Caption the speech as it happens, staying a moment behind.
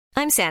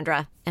I'm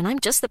Sandra, and I'm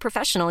just the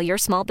professional your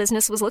small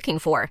business was looking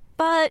for.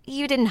 But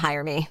you didn't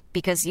hire me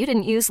because you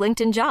didn't use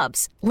LinkedIn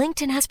Jobs.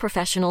 LinkedIn has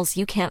professionals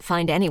you can't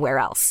find anywhere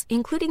else,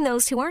 including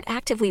those who aren't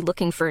actively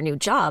looking for a new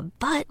job,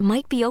 but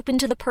might be open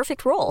to the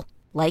perfect role,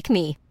 like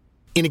me.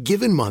 In a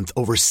given month,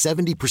 over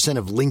 70%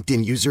 of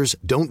LinkedIn users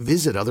don't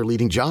visit other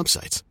leading job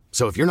sites.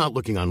 So if you're not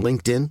looking on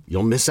LinkedIn,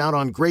 you'll miss out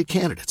on great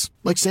candidates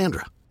like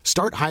Sandra.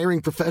 Start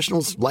hiring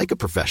professionals like a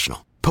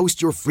professional.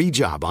 Post your free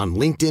job on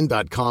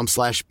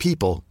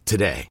linkedin.com/people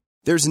today.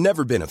 There's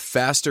never been a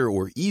faster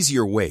or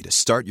easier way to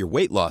start your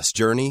weight loss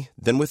journey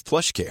than with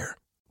PlushCare.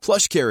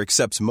 PlushCare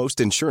accepts most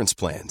insurance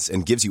plans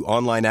and gives you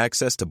online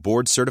access to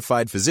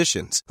board-certified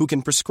physicians who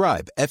can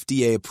prescribe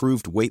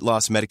FDA-approved weight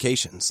loss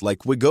medications like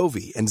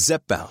Wegovy and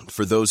Zepbound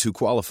for those who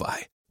qualify.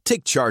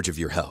 Take charge of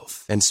your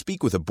health and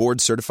speak with a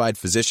board-certified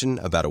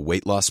physician about a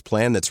weight loss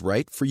plan that's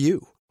right for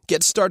you.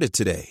 Get started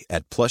today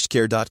at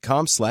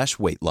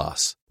plushcare.com/weight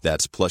loss.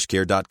 That's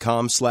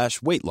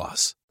plushcare.com/weight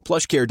loss.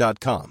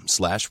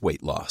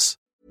 plushcare.com/weight loss.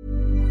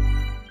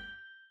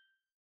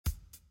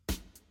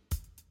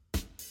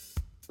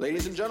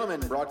 Ladies and gentlemen,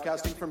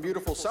 broadcasting from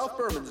beautiful South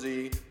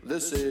Bermondsey,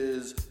 this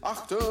is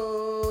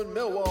Achtung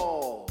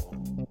Millwall.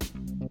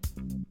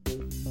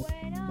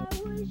 When I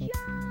was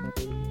young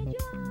and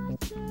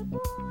just a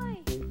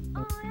boy, I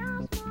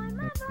asked my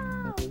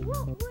mother,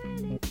 what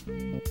will it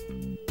be?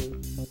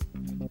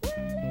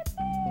 Will it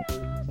be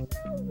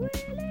Arsenal? Will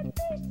it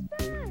be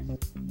Spurs?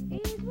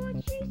 Here's what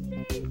she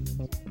says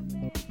to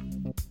me.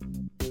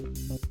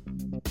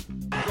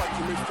 Right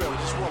to midfield,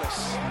 it's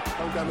Wallace,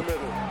 going down the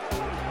middle.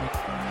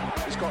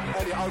 He's got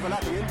Elliot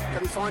overlapping him,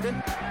 can he find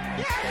him?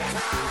 Yes!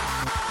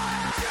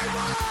 It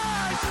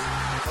was!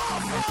 For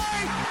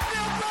free!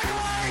 Neil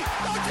Gregory!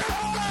 Don't do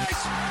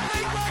Wallace!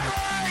 Lee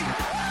Gregory!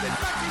 In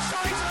fact, he's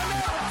showing to the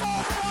middle, for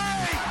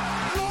free!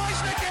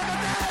 Leisnick in the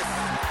death!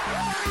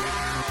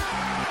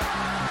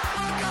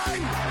 What a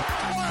game!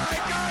 What a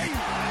game!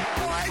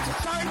 What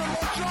entertainment,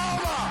 what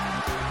drama!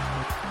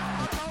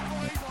 I can't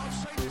believe what I've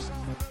seen this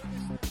afternoon.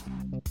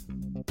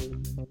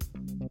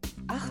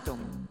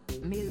 Achtung,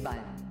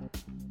 Millwall.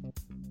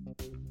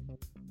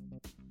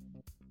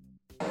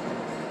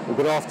 Well,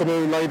 good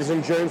afternoon, ladies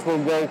and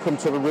gentlemen. Welcome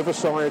to the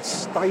Riverside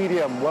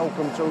Stadium.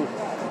 Welcome to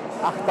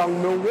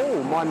Achtung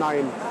Millwall. My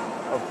name,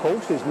 of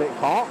course, is Nick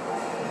Hart,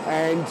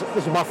 and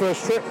this is my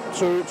first trip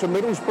to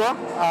Middlesbrough.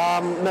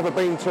 Never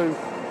been to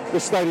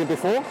this stadium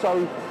before,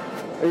 so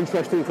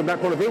interesting from that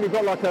point of view. We've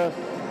got like a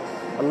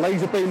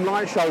laser beam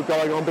light show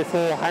going on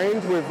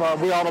beforehand with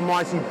We Are the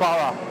Mighty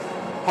Borough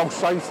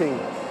pulsating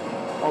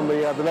on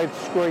the LED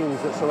screens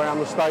that surround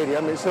the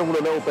stadium. It's all a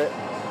little bit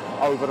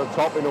over the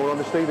top, in all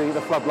honesty.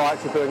 The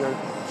floodlights are doing a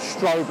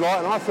strobe light,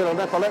 and I feel an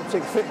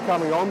epileptic fit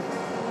coming on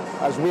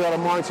as We Are the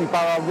Mighty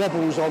Borough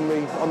wobbles on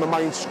the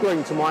main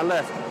screen to my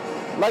left.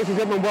 Ladies and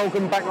gentlemen,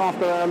 welcome back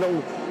after a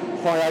little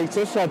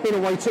hiatus. I've been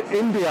away to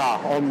India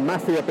on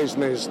mafia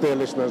business, dear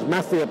listeners,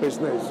 mafia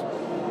business.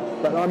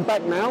 But I'm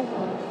back now.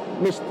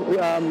 Missed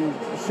a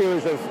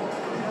series of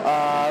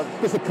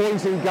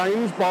disappointing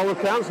games by all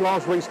accounts.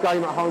 Last week's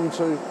game at home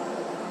to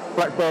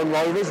Blackburn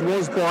Rovers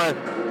was by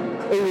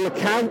all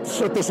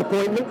accounts a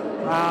disappointment.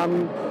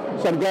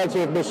 So I'm glad to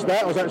have missed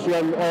that. I was actually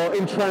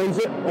in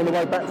transit on the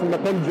way back from the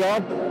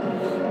Punjab.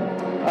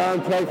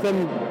 Okay,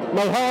 from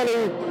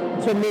Mohali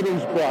to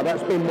Middlesbrough.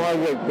 That's been my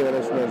week, dear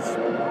listeners.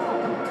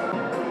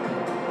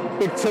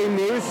 Big team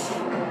news.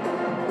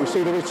 We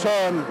see the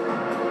return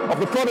of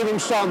the prodigal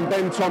son,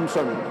 Ben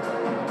Thompson,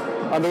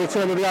 and the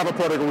return of the other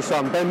prodigal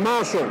son, Ben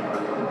Marshall,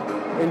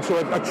 into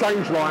a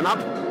change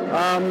lineup.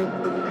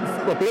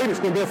 I believe it's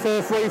going to be a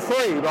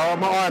 4-3-3, but I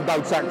am no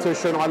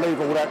tactician. I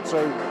leave all that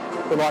to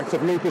the likes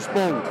of Lucas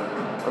Ball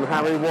and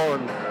Harry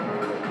Warren.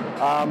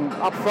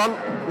 Up front,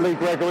 Lee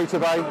Gregory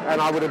today,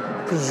 and I would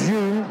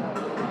presume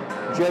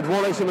Jed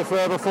Wallace in the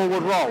further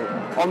forward role.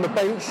 On the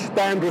bench,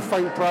 damned with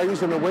faint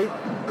praise in the week,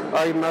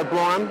 Aidan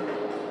O'Brien,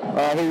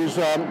 who's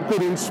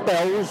good in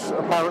spells,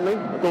 apparently,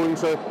 according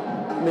to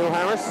Neil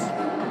Harris.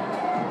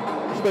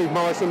 Steve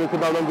Morrison, who can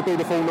no longer do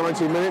the full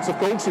 90 minutes, of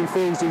course. He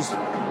feels his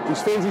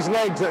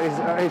legs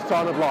at his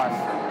time of life.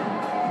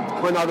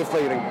 We know the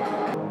feeling.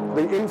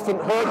 The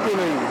infant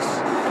Hercules.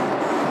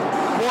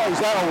 What is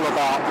that all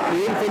about?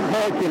 The infant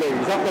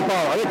Hercules up the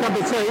Borough. Here come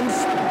the teams.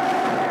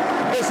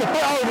 It's a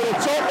bit over the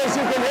top, as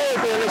you can hear,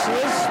 dear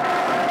listeners.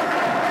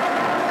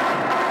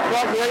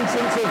 Like the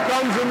entrance of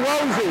Guns N'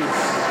 Roses.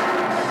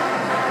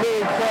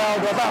 Little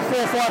crowd, about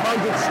 400 or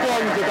 500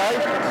 strong today.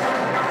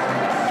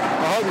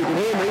 I hope you can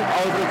hear me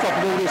over the top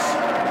of all this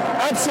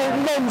absolute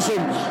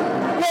nonsense.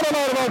 What a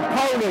load of old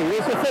pony.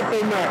 It's a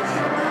football match.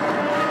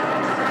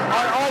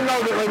 I know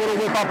that they want to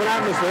whip up an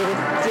atmosphere, but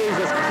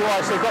Jesus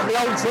Christ, they've got the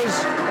ultras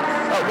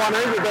at one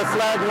end with their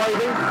flag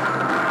waving,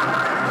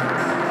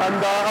 and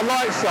a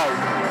light show,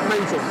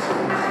 mental.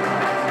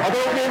 I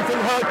don't know what the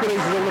infant Hercules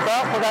is all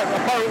about, but that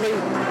apparently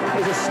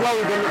is a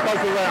slogan that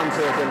goes around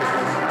here, for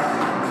instance.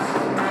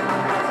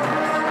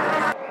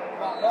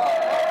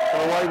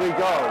 And away we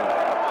go.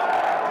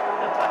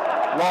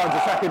 Lions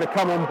attacking the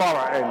Come On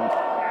Borough end.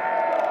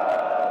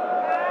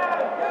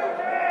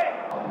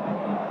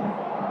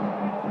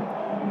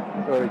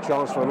 Early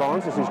chance for the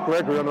Lions. This is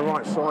Gregory on the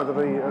right side of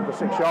the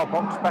 6-yard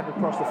box, back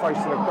across the face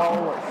of the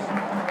goal. It's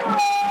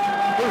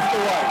pushed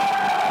away.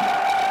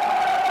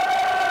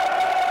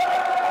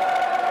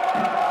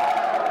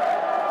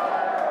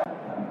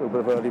 A little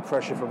bit of early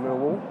pressure from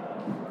Millwall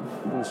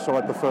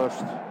inside the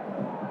first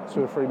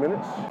 2 or 3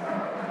 minutes.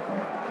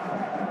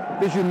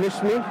 Did you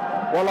miss me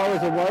while I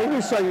was away?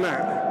 Who's saying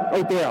that?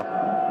 Oh dear.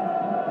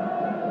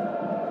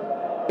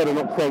 Better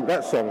not quote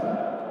that song.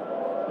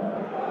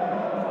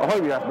 I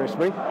hope you have missed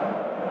me.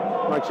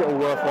 Makes it all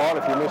worthwhile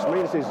if you miss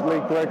me. This is Lee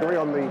Gregory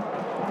on the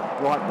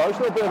right post.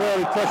 A little bit of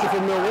early pressure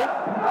from Millwall.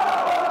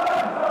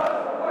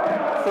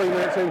 3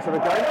 minutes into the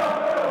game.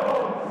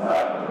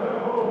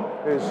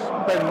 Here's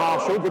Ben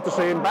Marshall. Good to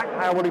see him back.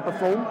 How will he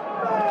perform?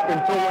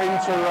 Been brought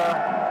into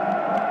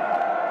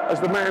as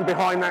the man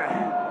behind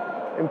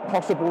that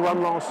impossible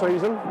run last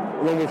season,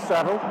 along with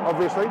Saville,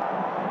 obviously.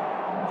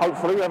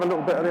 Hopefully we have a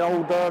little bit of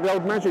the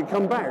old magic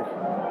come back.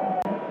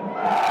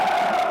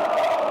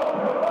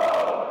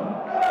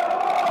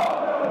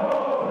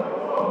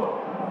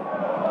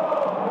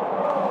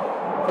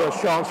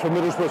 First chance for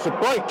Middlesbrough to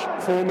break.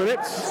 4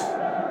 minutes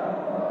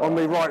on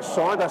the right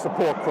side. That's a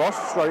poor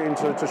cross straight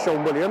into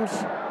Sean Williams.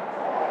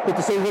 Good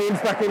to see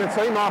Williams back in the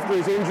team after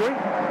his injury.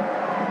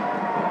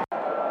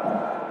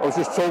 I was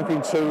just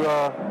talking to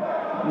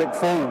Nick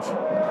Ford,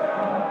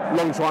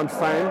 long-time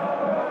fan.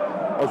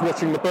 I was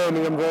watching the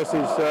Birmingham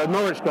versus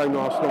Norwich game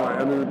last night,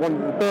 and the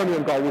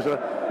Birmingham goal was a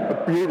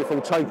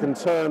beautiful take and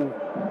turn,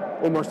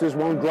 almost as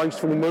one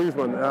graceful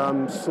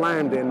movement,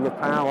 slammed in with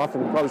power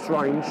from close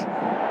range,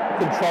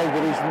 controlled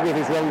with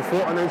his wrong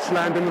foot, and then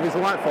slammed in with his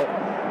right foot.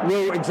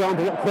 Real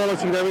example of what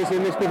quality there is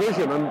in this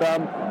division. And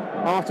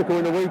article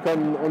in the week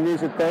on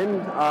News at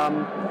Ben,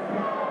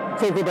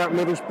 talking about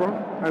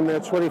Middlesbrough and their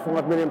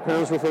 £25 million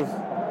worth of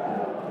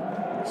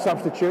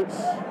substitutes,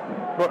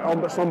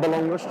 but some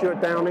belong to Stuart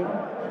Downing.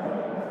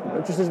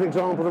 Just as an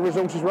example of the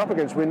resources we're up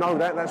against. We know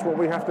that's what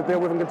we have to deal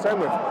with and contend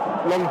with.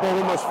 Long ball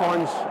almost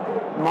finds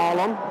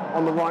Marlon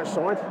on the right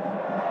side.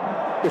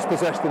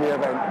 Dispossessed in the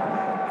event.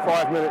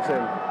 5 minutes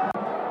in.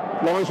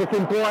 Lions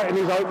looking bright in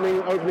his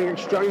opening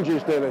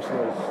exchanges, dear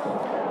listeners.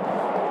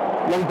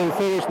 Long ball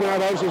forwards now,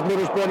 though. This is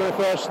Middlesbrough their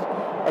first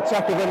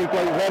attack of any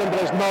great veteran, but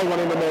there's no one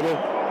in the middle.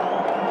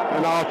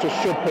 And Archer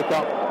should pick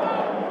up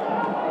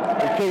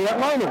and kill that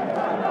moment.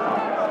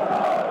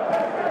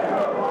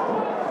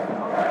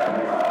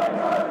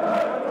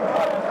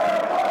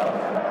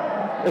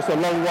 It's a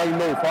long way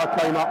north. I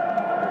came up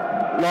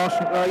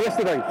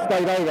yesterday,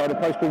 stayed over at a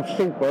place called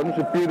Saltburn. It's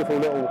a beautiful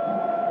little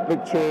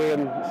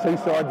Victorian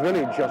seaside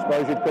village, I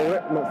suppose you'd call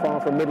it, not far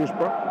from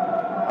Middlesbrough.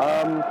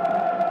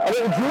 A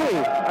little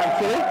jewel,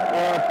 actually.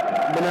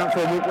 Been out for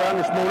a walk round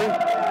this morning.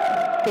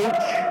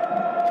 Beach,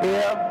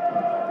 here.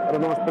 Had a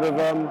nice bit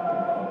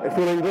of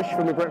full English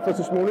for my breakfast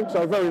this morning,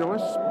 so very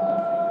nice.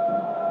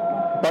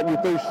 But you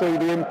do see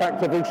the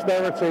impact of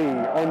austerity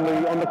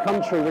on the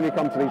country when you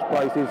come to these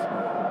places.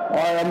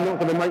 I am not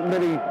going to make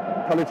many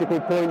political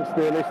points,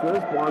 dear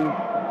listeners, but I'm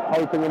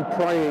hoping and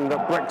praying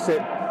that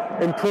Brexit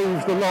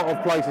improves the lot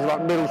of places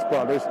like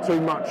Middlesbrough. There's too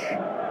much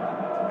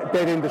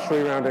dead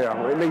industry around here.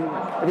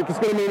 If it's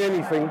going to mean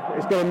anything,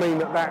 it's going to mean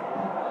that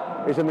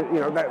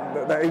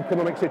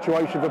economic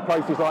situation for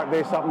places like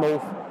this up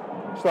north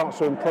starts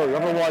to improve.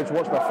 Otherwise,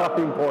 what's the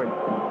fucking point?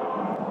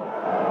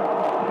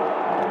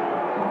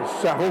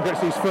 Saville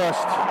gets his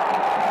first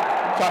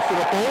touch of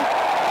the ball.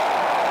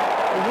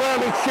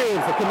 Rarely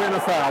cheered for committing a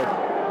foul.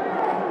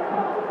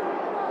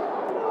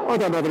 I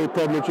don't have any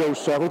problem with Jules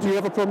Saville. Do you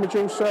have a problem with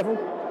Jules Saville?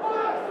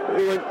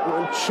 He went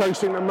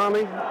chasing the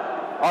money.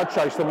 I'd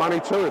chase the money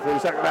too if there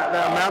was that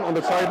amount on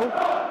the table.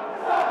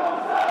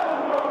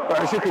 But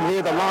as you can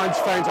hear, the Lions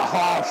fans are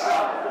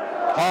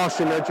harsh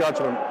in their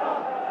judgment.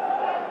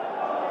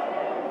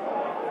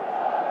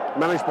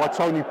 Managed by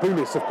Tony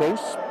Pulis, of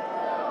course.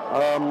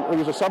 It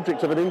was a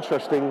subject of an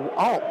interesting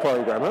art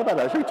programme. How about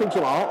that? He took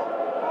some art.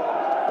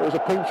 It was a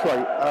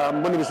portrait.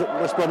 When he was at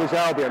West Bromwich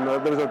Albion, there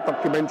was a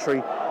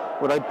documentary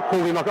where they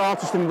called him like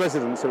artist in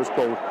residence, it was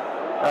called.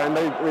 And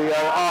the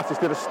artist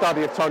did a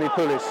study of Tony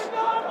Pulis.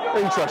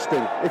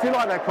 Interesting. If you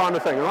like that kind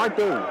of thing, and I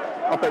do,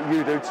 I bet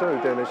you do too,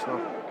 dear listener.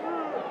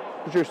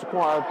 Produced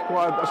quite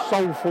a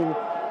soulful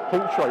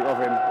portrait of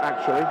him,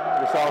 actually,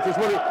 this artist.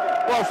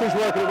 Whilst he's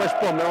working at West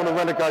Brom, they're on the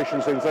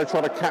relegation things. They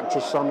try to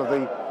capture some of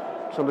the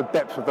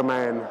depth of the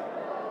man.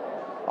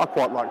 I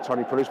quite like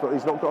Tony Pulis, but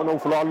he's not got an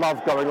awful lot of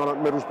love going on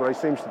at Middlesbrough. He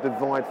seems to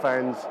divide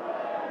fans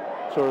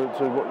to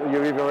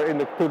you're either in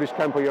the Pulis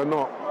camp or you're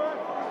not.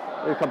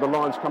 Here come the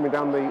Lions coming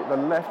down the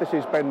left. This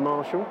is Ben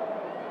Marshall.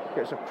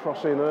 Gets a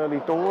cross in early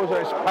doors.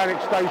 It's panic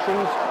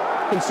stations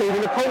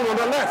conceding the corner on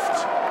the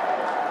left.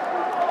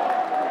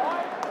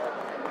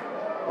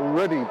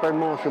 Already Ben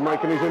Marshall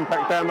making his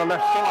impact down the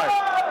left side.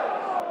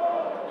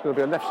 It's going to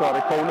be a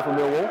left-sided corner from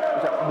Millwall.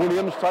 Is that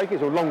Williams' take?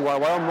 It's a long way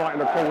away. I'm right in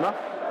the corner.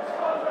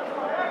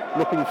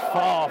 Looking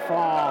far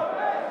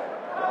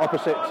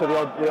opposite to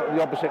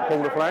the opposite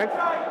corner flag.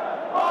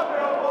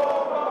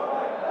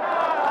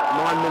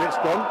 9 minutes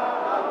gone.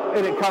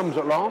 In it comes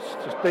at last.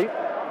 It's deep.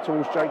 back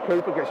towards Jake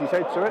Cooper, gets his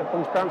head to it,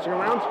 ball's bouncing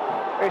around.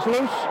 It's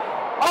loose.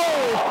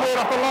 Oh, it's cleared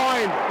off the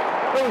line.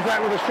 Who was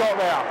that with a shot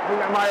there? I think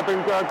that may have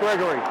been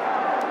Gregory.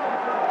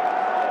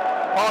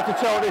 Hard to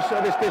tell at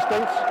this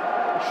distance.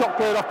 Shot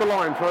cleared off the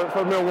line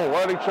for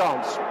Millwall, early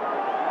chance.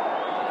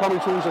 Coming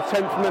towards the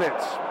 10th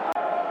minute.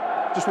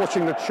 Just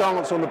watching the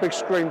chance on the big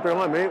screen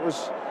behind me, it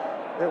was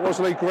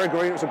Lee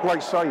Gregory. It was a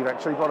great save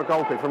actually by the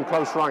goalkeeper from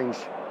close range.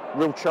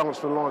 Real chance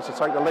for the Lions to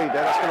take the lead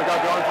there. That's going to go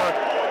behind for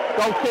a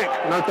goal kick.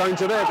 No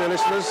danger there, dear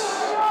listeners.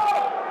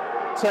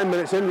 10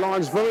 minutes in,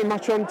 Lions very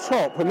much on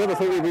top. I never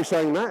thought we'd be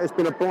saying that. It's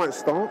been a bright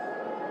start.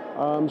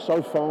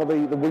 So far,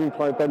 the wing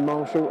player Ben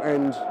Marshall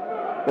and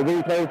the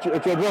wing player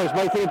Jed Wallace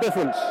making a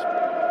difference.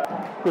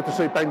 Good to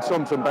see Ben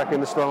Thompson back in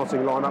the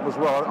starting lineup as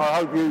well. I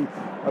hope you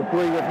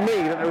agree with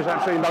me that there was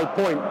absolutely no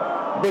point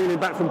bringing him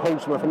back from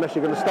Portsmouth unless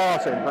you're going to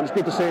start him. And it's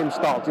good to see him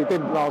start. He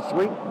did last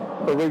week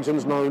for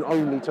reasons known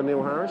only to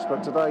Neil Harris,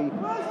 but today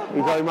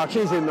he very much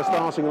is in the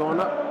starting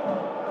lineup.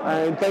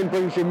 And Ben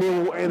brings you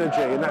more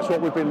energy, and that's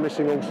what we've been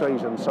missing all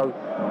season. So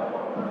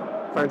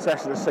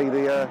fantastic to see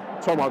the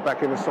Tomo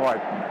back in the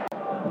side.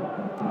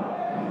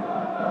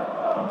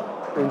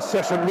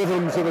 Incessant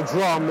rhythms of the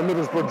drum, the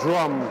Middlesbrough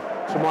drum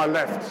to my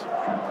left.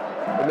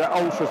 In the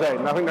ultras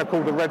end, I think they're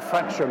called the Red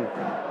Faction,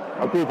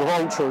 a group of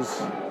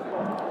ultras.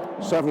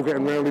 Saville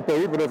getting roundly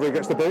booed whenever he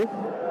gets the ball.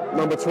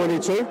 Number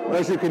 22,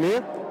 as you can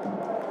hear.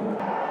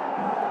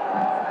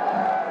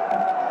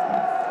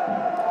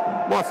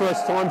 My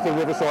first time to the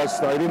Riverside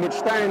Stadium, which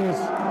stands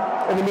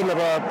in the middle of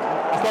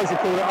I suppose you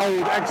call it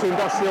old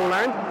ex-industrial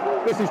land.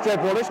 This is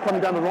Jed Wallace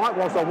coming down the right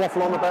whilst I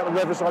waffle on about the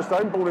Riverside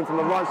Stadium, ball in from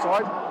the right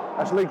side.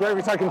 That's Lee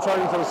Gregory taking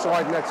Tony to the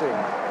side netting.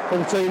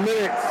 14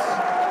 minutes.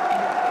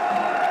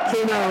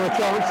 Too narrow a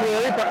chance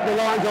really, but the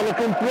Lions are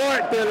looking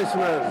bright, dear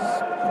listeners.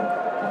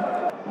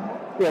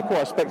 Yeah,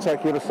 quite a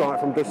spectacular sight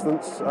from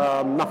distance.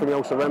 Nothing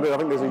else around it. I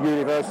think there's a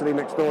university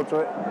next door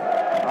to it.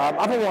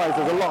 Otherwise,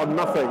 there's a lot of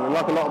nothing,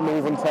 like a lot of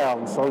northern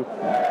towns. So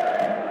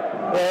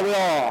there we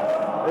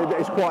are.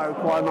 It's quite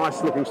a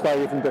nice looking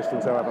stadium from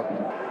distance, however.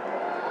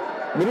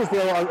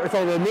 Middlesbrough, if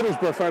I were a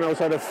Middlesbrough fan, I would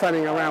say they're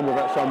fanning around with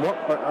it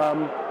somewhat, but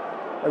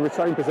they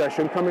retain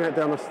possession. Coming out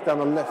down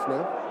the left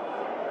now.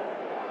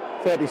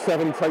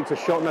 37 takes a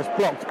shot, and that's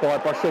blocked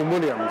by Sean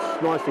Williams.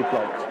 Nicely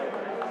blocked.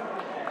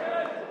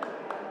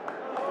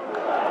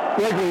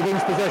 Gregory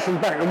wins possession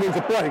back and wins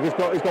a break. He's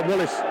got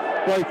Wallace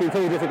breaking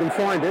through if he can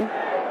find him.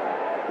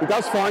 He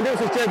does find it.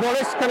 This is Jed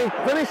Wallace. Can he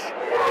finish?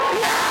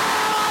 Yeah!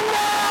 1-0!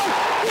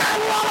 Jed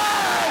Wallace!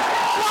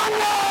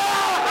 1-0!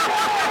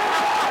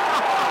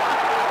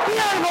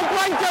 Beautiful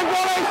break, Jed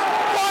Wallace.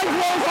 Finds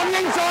Wallace on the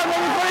inside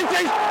when he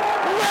finishes.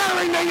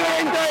 Very neatly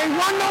indeed.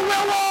 1-0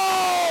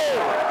 Millwall!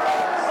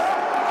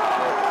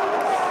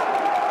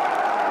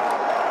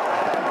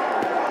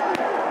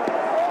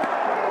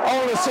 I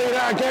want to see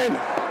that again.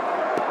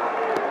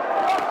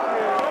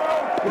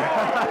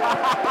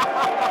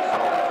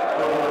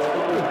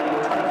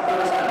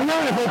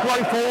 Beautiful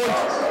play forward.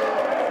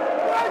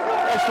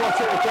 Let's watch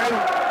it again.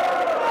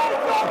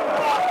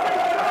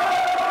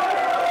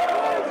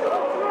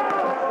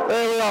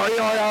 There we are,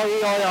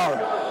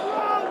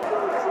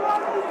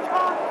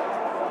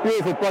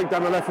 Beautiful break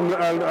down the left from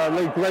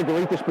Lee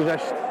Gregory,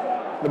 dispossessed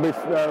the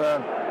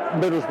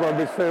Middlesbrough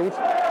midfield.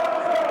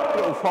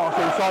 Little pass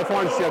inside,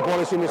 finds Jed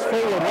Wallace in his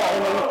forward role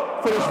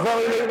and finished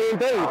very neatly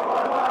indeed.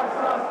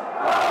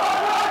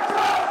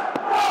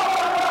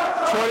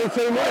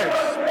 22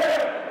 minutes.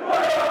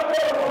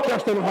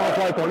 Just on the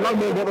halfway point. No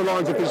more what the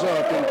Lions have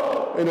deserved,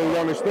 in all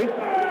honesty.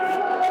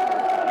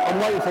 I'm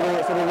waiting for the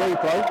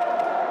replay.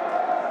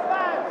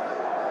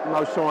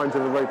 No signs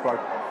of the replay.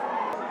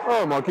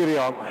 Oh my giddy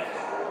aunt.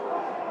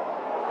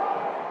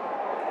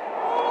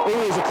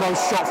 Always a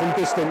close shot from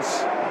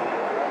distance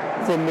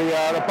from the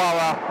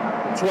Borough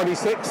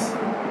 26,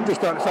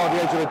 just outside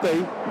the edge of the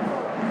D.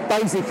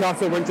 Daisy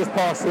cutter went just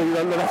past the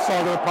left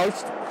side of the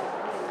post.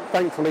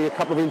 Thankfully a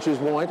couple of inches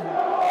wide.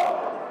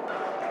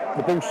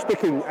 The ball's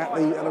sticking at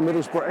the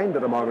Middlesbrough end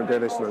at the moment, dear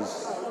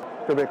listeners.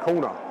 Could be a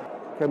corner.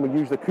 Can we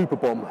use the Cooper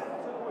bomb?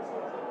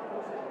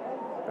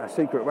 A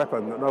secret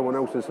weapon that no one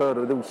else has heard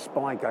of, a little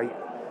Spygate.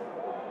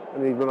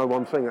 And even know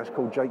one thing, that's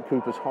called Jake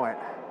Cooper's height.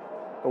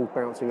 Ball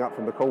bouncing up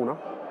from the corner.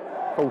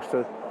 Falls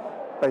to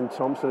Ben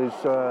Thompson,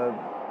 who's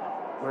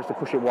managed to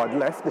push it wide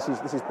left. This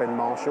is Ben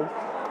Marshall.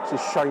 This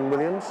is Sean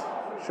Williams.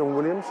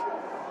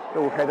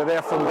 Little header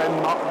there from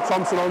Ben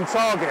Thompson on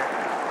target.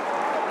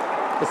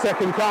 The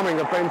second coming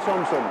of Ben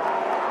Thompson.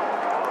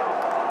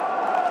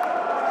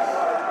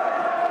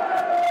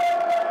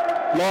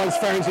 Lions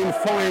fans in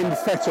fine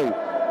fettle.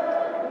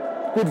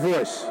 Good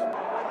voice.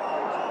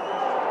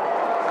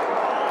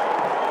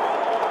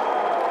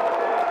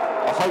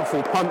 A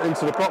hopeful punt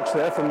into the box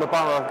there from the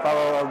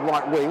Borough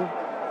right wing,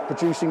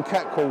 producing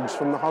catcalls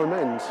from the home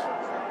end.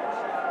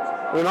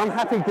 An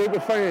unhappy group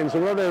of fans,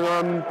 although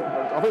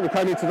I think they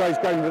came in today's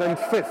game with them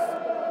fifth.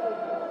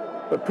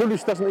 But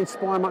Pulis doesn't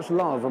inspire much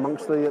love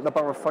amongst the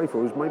Borough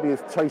faithful, who's maybe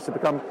his taste to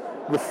become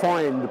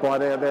refined by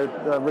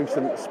their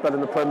recent spell in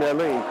the Premier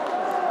League.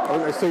 I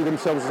think they see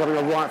themselves as having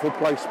a rightful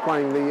place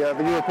playing the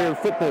European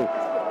football.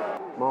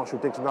 Marshall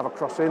digs another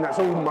cross in. That's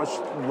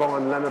almost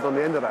Ryan Leonard on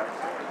the end of that.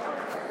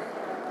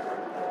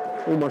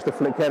 Almost a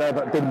flick header,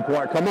 but didn't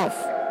quite come off.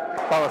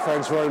 Borough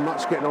fans very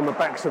much getting on the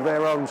backs of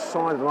their own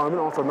side at the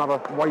moment after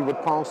another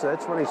wayward pass there.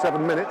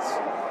 27 minutes.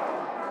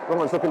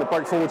 Ryan's looking to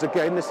break forwards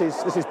again. This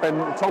is Ben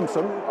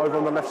Thompson over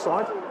on the left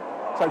side.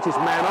 Takes his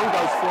man on,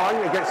 goes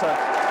flying. He gets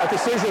a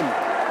decision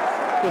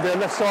with their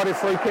left-sided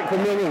free kick from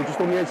Millwall, just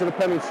on the edge of the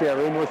penalty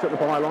area, almost at the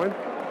byline.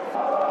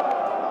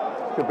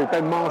 Could be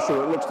Ben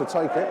Marshall that looks to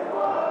take it.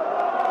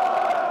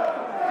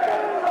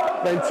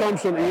 Ben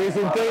Thompson, he is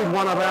indeed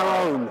one of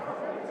our own.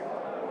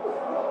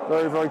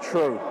 Very, very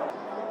true.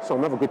 So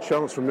another good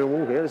chance from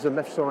Millwall here. There's a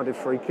left-sided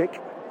free kick,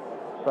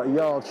 about a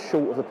yard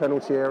short of the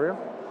penalty area.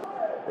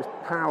 It's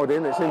powered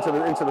in, it's into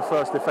the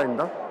first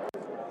defender.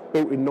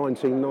 Built in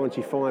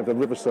 1995, the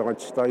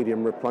Riverside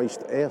Stadium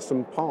replaced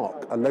Ayresome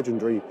Park, a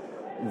legendary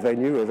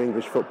venue of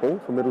English football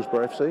for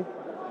Middlesbrough FC.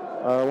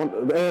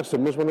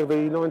 Ayresome was one of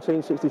the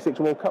 1966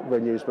 World Cup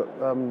venues, but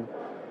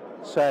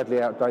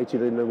sadly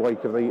outdated in the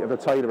wake of the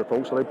Taylor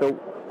report, so they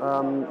built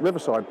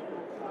Riverside,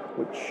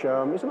 which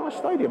is a nice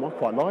stadium. I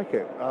quite like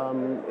it.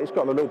 It's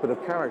got a little bit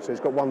of character.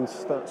 It's got one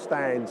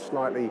stand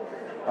slightly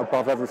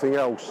above everything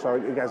else, so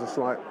it has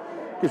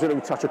gives it a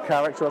little touch of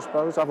character, I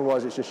suppose.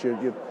 Otherwise, it's just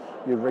your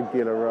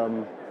regular,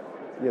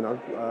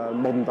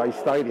 modern day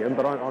stadium,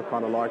 but I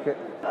kind of like it.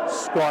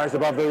 Skies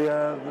above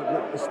the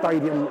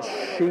stadium,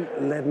 sheet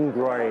leaden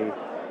grey,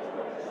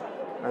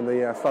 and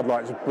the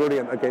floodlights are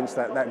brilliant against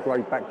that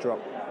grey backdrop.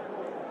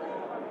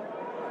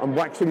 I'm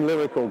waxing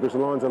lyrical because the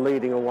Lions are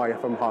leading away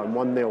from home,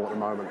 1-0 at the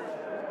moment.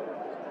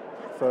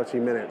 30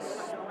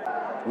 minutes.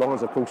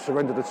 Lions, of course,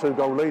 surrendered a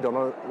 2-goal lead on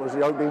was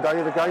the opening day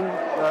of the game,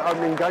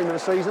 opening game of the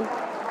season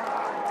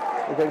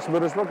against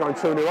Middlesbrough, going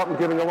 2-0 up and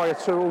giving away a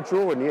 2-2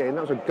 draw in the end.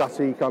 That was a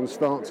gutty kind of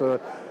start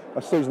to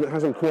a season that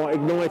hasn't quite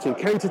ignited.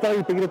 Can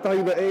today be the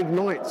day that it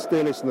ignites,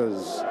 dear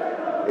listeners?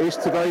 Is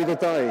today the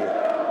day?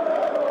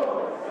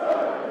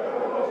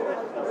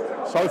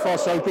 So far,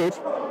 so good.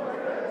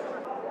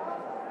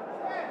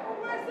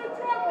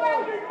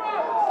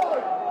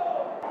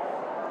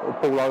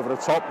 Ball over the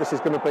top. This is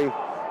going to be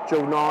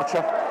Jordan Archer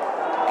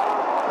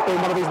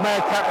doing one of his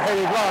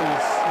madcap-headed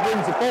runs.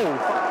 Wins the ball.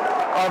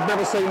 I've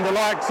never seen the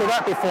likes of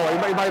that before. He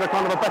made a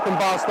kind of a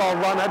Beckenbauer-style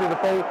run, headed the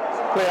ball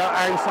clear,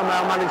 and somehow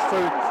managed to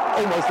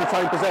almost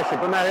retain possession.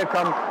 But now here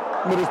come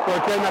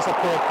Middlesbrough again. That's a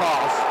poor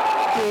pass.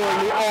 Drawing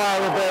the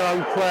ire of their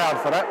own crowd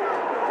for that.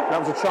 That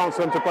was a chance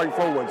for them to break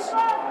forwards.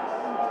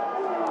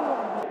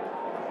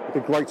 It'd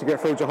be great to get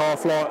through to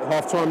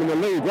half-time in the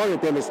league, won't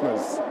it, dear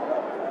listeners?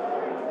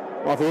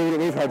 After all that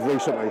we've had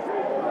recently.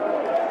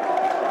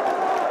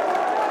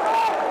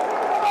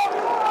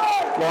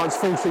 Lions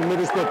forcing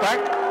Middlesbrough back.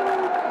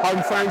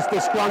 Home fans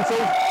disgruntled.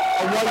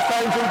 Away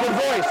fans in good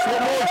voice.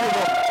 What more do you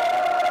want?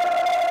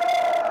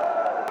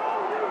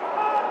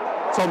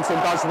 Thompson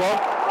does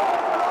well.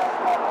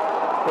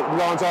 But the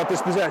Lions are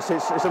dispossessed.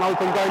 It's an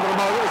open game at the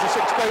moment. It's a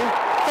 16.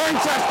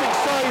 Fantastic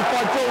save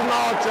by Jordan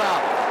Archer.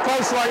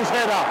 Close range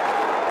header.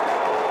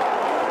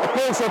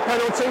 Appeals for a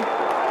penalty.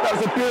 That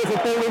was a beautiful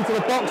ball into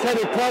the box,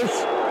 headed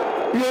close.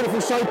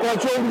 Beautiful save by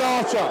Jordan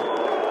Archer.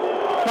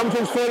 Comes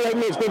in 38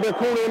 minutes, going to be a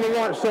corner on the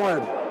right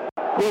side.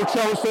 Real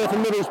chance there for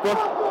Middlesbrough.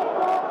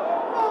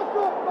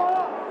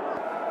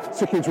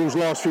 Ticking towards the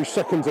last few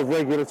seconds of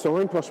regular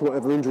time, plus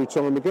whatever injury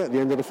time we get at the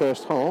end of the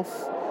first half.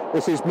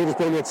 This is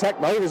Middlesbrough in the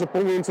attack though. There's a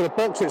ball into the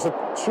box. It's a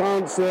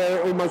chance there.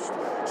 It almost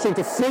seemed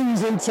to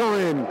freeze in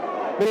time.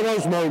 One of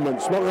those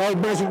moments. What the old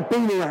magic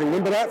boomerang.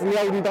 Remember that from the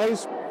olden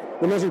days?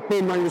 The magic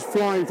boomerang was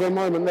flying for a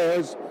moment there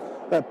as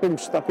that boom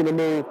stuck in the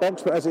middle of the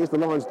box, but as it is, the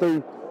Lions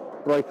do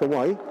break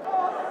away.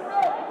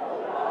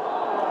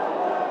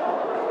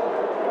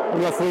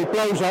 And the referee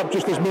blows up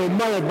just as Moore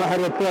may have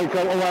had a break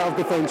all out of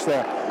defence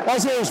there.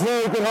 As it is,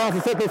 very good half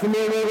of football from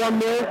Millwall,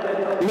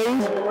 1-0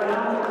 lead.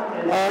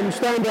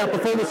 Standout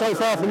performance so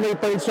far from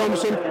Ben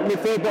Thompson,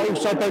 midfield, but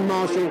also Ben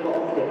Marshall.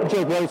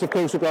 Jed Waite, of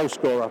course, the goal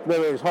scorer.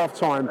 There it is,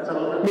 half-time.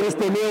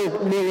 Middlesbrough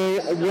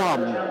 0,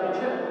 1.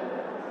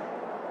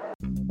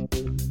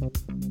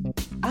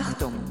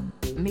 Achtung,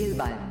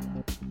 Mehlball.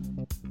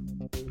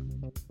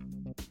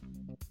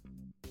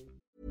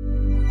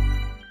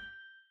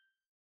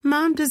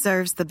 Mom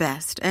deserves the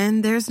best,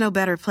 and there's no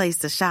better place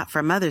to shop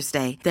for Mother's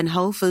Day than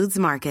Whole Foods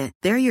Market.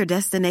 They're your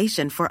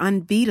destination for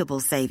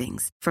unbeatable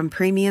savings, from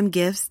premium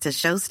gifts to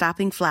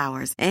show-stopping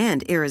flowers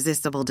and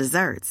irresistible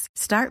desserts.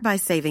 Start by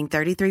saving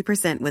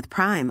 33% with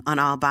Prime on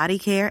all body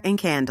care and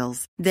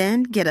candles.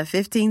 Then get a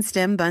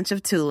 15-stem bunch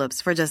of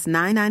tulips for just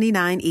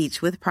 $9.99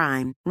 each with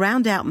Prime.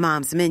 Round out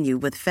Mom's menu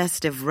with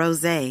festive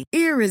rosé,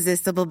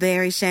 irresistible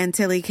berry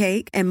chantilly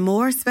cake, and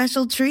more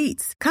special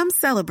treats. Come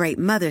celebrate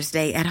Mother's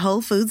Day at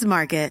Whole Foods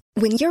Market.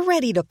 When you're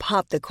ready to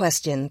pop the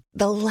question,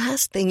 the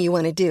last thing you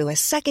want to do is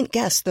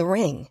second-guess the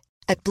ring.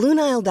 At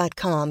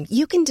BlueNile.com,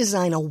 you can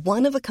design a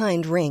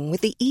one-of-a-kind ring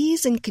with the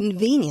ease and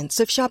convenience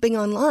of shopping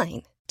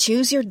online.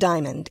 Choose your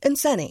diamond and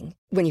setting.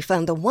 When you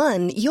find the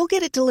one, you'll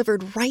get it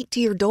delivered right to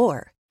your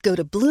door. Go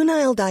to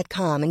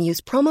BlueNile.com and use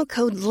promo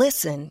code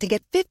LISTEN to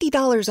get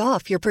 $50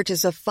 off your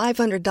purchase of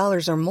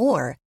 $500 or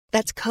more.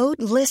 That's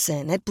code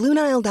LISTEN at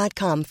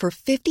BlueNile.com for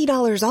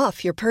 $50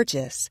 off your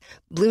purchase.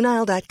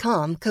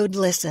 BlueNile.com, code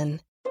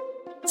LISTEN.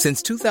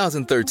 Since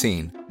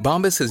 2013,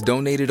 Bombas has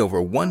donated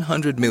over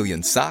 100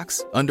 million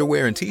socks,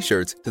 underwear, and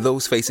T-shirts to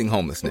those facing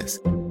homelessness.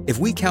 If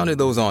we counted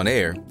those on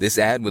air, this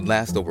ad would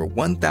last over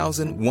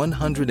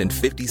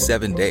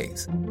 1,157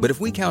 days. But if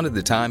we counted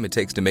the time it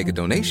takes to make a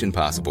donation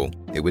possible,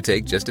 it would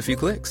take just a few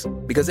clicks.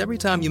 Because every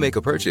time you make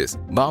a purchase,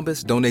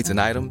 Bombas donates an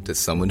item to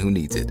someone who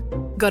needs it.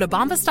 Go to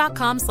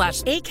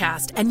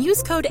bombas.com/ACAST and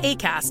use code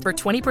ACAST for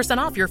 20%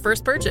 off your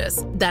first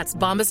purchase. That's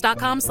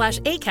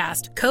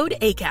bombas.com/ACAST, code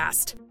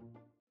ACAST.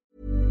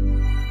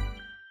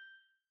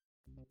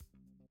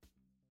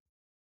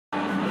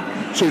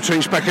 Two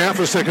teams back out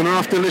for the second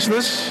half, dear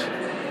listeners.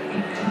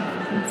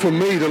 For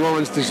me, the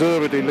Lions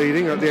deservedly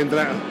leading at the end of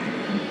that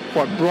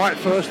quite bright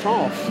first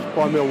half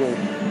by Millwall.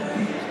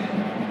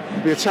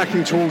 They'll be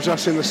attacking towards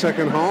us in the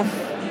second half.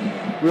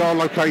 We are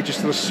located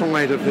just to the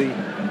side of the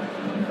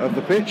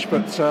pitch,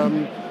 but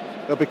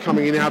they'll be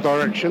coming in our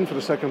direction for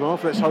the second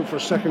half. Let's hope for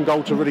a second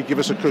goal to really give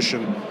us a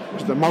cushion.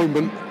 At the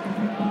moment,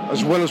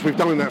 as well as we've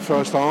done in that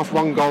first half,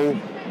 one goal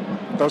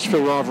does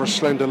feel rather a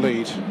slender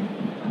lead.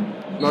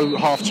 No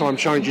half-time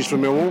changes for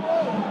Millwall.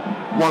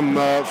 One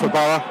for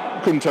Borough.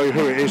 Couldn't tell you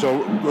who it is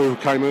or who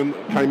came in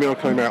or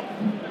came out.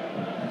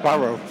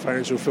 Borough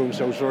fans will feel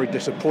themselves very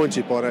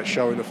disappointed by that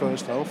show in the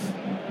first half.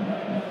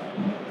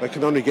 They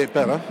can only get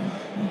better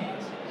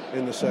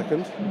in the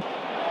second.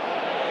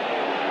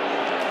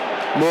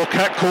 More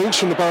cat calls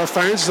from the Borough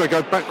fans as they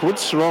go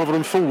backwards rather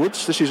than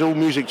forwards. This is all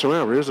music to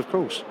our ears, of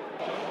course.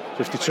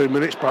 52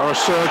 minutes, Borough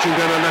surging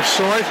down the left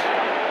side.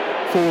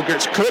 Forward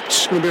gets clipped.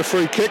 It's going to be a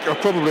free kick, or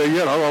probably a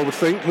yellow, I would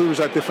think. Who was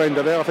that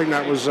defender there? I think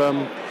that was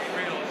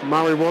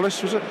Murray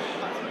Wallace, was it?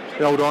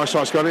 The old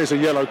eyesight's gone. Here's a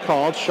yellow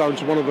card shown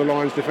to one of the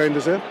Lions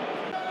defenders there.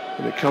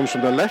 And it comes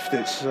from the left.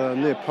 It's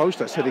near post.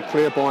 That's headed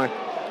clear by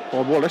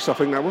Wallace, I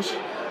think that was.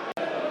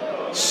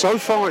 So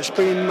far it's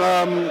been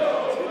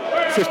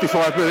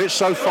 55 minutes.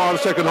 So far the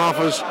second half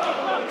has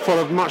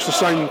followed much the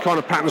same kind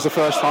of pattern as the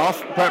first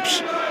half.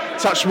 Perhaps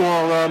touch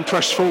more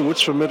press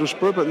forwards from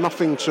Middlesbrough, but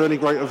nothing to any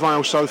great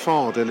avail so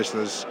far, dear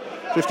listeners.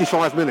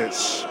 55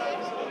 minutes.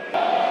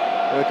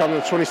 They're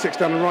coming to 26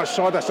 down the right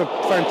side. That's a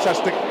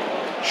fantastic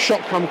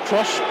shot come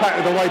cross,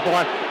 patted away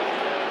by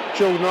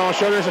Jordan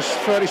Archer. There's a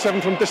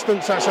 37 from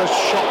distance. That's a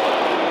shot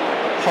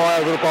high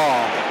over the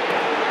bar.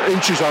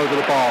 Inches over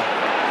the bar.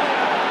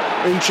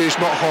 Inches,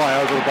 not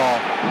high, over the bar.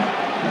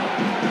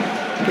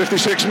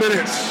 56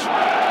 minutes.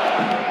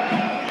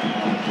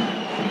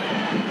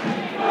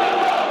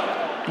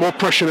 More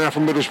pressure now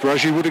from Middlesbrough,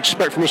 as you would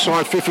expect from a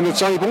side fifth in the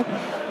table,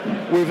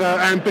 with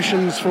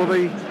ambitions for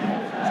the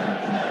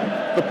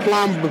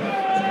plumb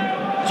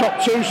top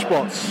two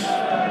spots.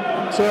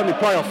 Certainly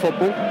playoff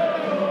football.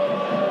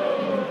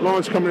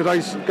 Lions coming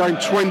today's game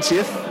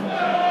 20th.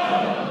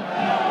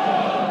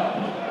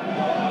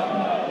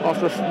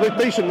 After a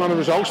decent run of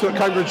results that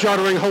came to a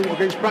juddering halt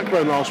against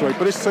Blackburn last week.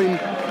 But this team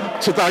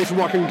today, from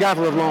what I can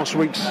gather of last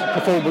week's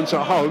performance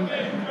at home,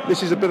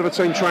 this is a bit of a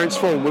team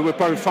transformed. We're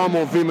playing far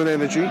more vim and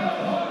energy.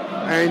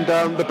 And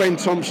the Ben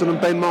Thompson and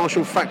Ben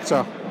Marshall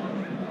factor,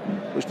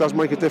 which does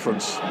make a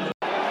difference.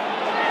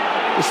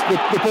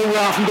 The ball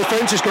out from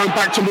defence is going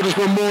back to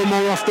Middlesbrough more and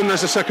more often as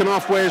the second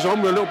half wears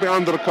on. We're a little bit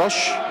under the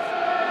cosh.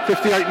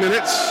 58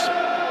 minutes.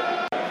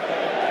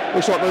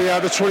 Looks like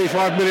the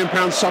 £25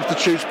 million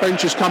substitutes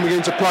bench is coming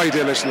into play,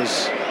 dear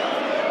listeners.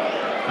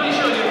 Please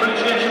show your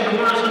appreciation for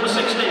Borough number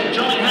 16,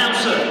 Johnny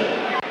Hanson.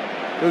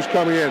 Who's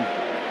coming in?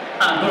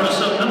 And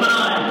Borough number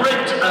 9,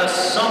 Britt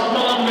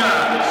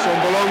Sombolonga.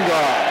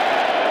 Sombolonga.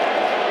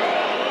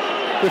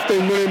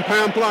 £15 million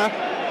player,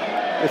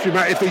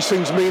 if these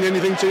things mean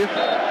anything to you.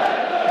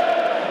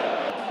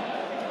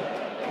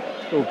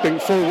 Little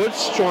pink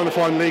forwards, trying to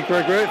find Lee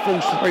Gregory. It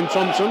falls to Ben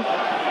Thompson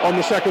on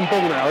the second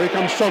ball now. Here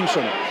comes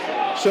Thompson,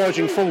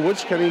 surging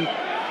forwards. He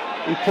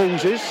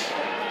pauses.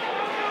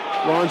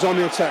 Lions on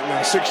the attack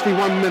now.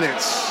 61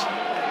 minutes.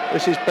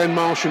 This is Ben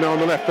Marshall now on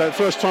the left.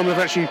 First time they've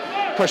actually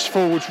pressed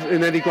forwards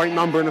in any great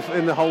number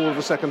in the whole of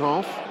the second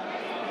half.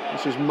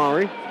 This is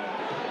Murray.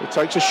 He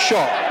takes a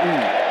shot.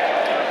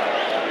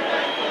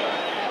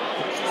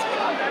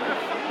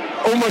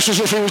 Almost as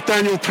if it was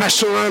Daniel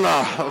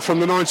Passarella from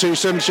the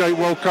 1978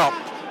 World Cup,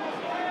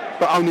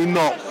 but only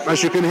not,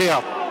 as you can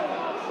hear.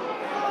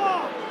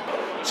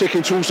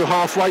 Ticking towards the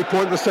halfway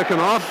point of the second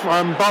half.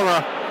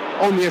 Borough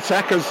on the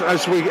attack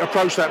as we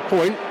approach that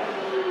point.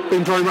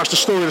 Been very much the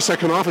story of the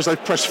second half as they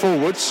press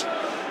forwards.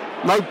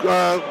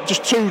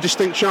 Just two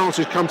distinct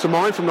chances come to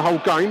mind from the whole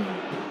game,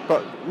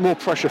 but more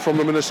pressure from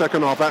them in the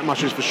second half, that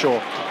much is for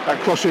sure. That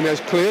crossing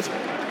there's cleared.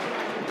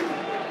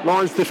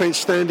 Lions defence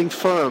standing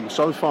firm,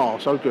 so far,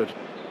 so good.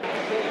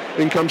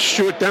 In comes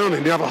Stuart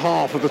Downing, the other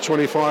half of the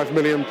 £25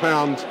 million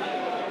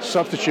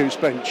substitutes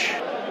bench.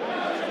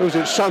 Who was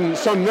it? Sun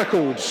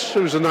Records.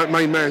 Who was the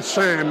main man?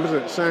 Sam, was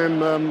it? Sam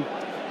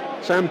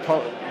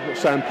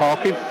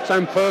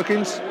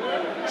Perkins.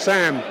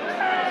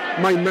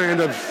 main man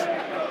of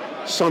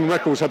Sun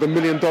Records had the $1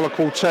 Million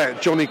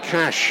Quartet, Johnny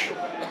Cash,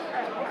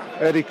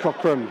 Eddie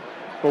Cochran,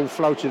 ball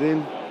floated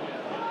in,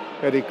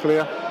 Eddie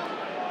clear,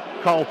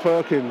 Carl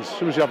Perkins,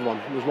 who was the other one?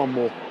 There was one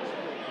more,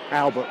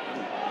 Albert.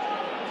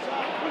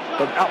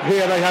 But up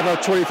here they have a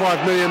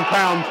 £25 million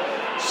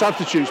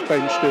substitutes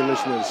bench, dear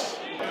listeners.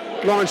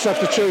 Line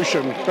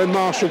substitution, Ben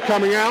Marshall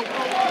coming out,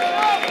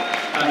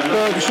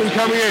 Ferguson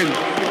coming in.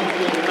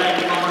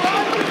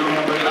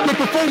 Good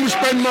performance,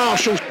 Ben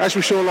Marshall. As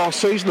we saw last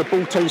season, the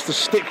ball tends to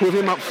stick with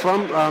him up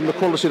front. The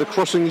quality of the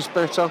crossing is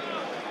better.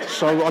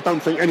 So I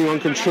don't think anyone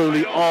can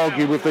truly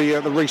argue with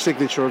the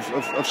re-signature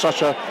of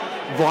such a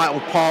vital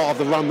part of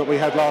the run that we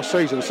had last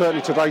season.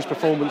 Certainly today's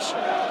performance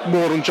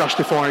more than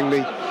justifying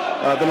the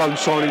loan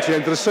signing to the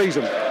end of the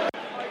season.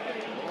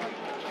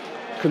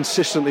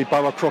 Consistently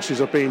Borough crosses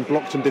are being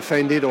blocked and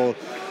defended or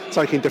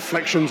taking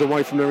deflections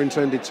away from their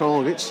intended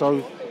targets,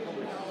 so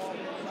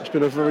it's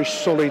been a very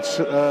solid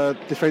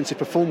defensive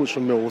performance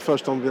from Millwall.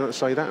 First time I've been able to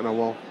say that in a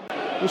while.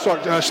 Looks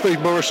like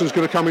Steve Morrison's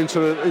going to come into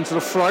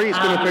the fray. It's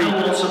going to be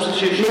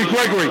Lee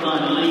Gregory.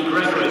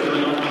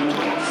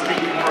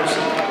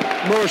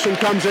 Morrison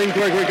comes in,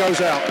 Gregory goes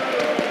out.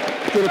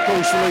 Good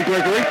applause for Lee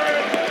Gregory.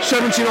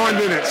 79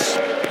 minutes.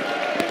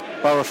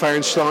 Borough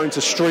fans starting to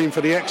stream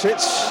for the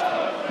exits.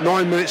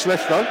 9 minutes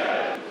left though.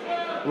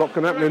 A lot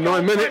can happen in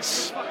 9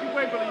 minutes.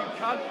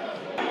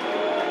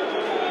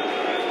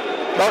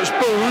 Those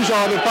boos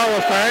are the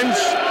Borough fans.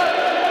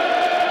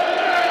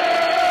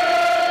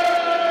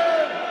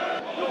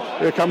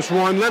 Here comes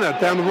Ryan Leonard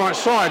down the right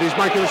side. He's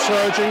making a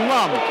surging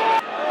run.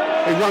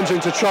 He runs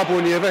into trouble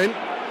in the event.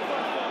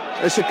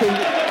 They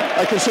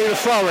can see the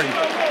throwing.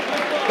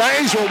 That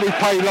is what we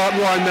pay like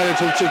Ryan Leonard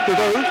to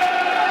do.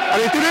 And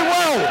he did it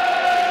well.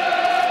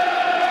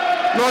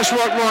 Nice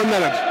work, Ryan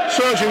Leonard.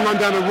 Surging run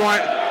down the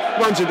right,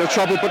 runs into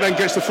trouble, but then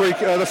gets the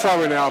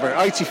throw-in out of it.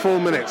 84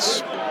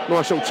 minutes.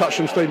 Nice little touch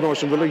from Steve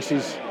Morrison.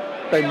 Releases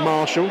Ben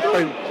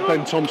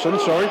Thompson,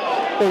 sorry.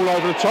 Ball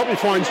over the top. He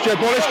finds Jed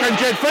Wallace. Can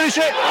Jed finish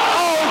it?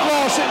 Oh,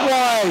 glass it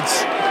wide.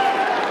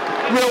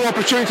 Real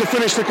opportunity to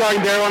finish the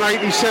game there on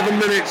 87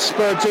 minutes,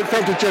 but it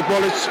fell to Jed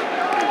Wallace.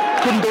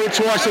 Couldn't do it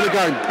twice in the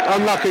game.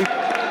 Unlucky.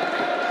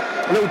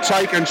 A little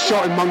take and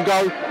shot in one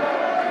go.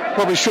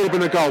 Probably should have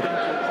been a goal.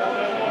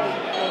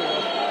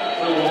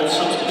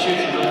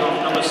 Substitution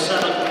of number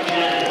 7,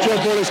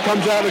 Jed Wallace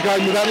comes out of the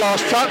game with that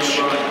last touch.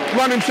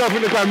 Run himself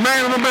into the ground.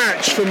 Man of the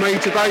match for me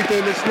today,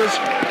 dear listeners.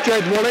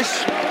 Jed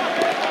Wallace.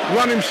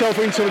 Run himself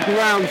into the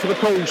ground for the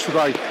Cools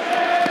today.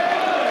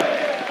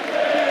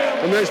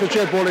 And there's the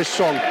Jed Wallace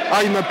song.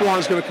 Aidan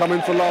O'Brien's going to come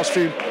in for the last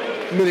few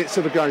minutes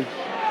of the game.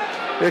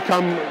 Here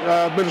come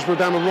Middlesbrough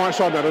down the right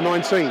side now, the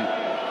 19.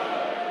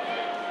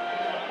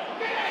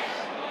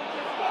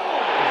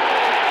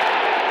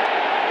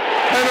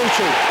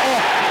 Penalty.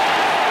 Oh,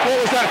 what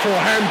was that for?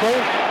 A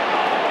handball?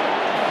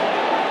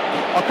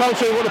 I can't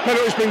tell you what the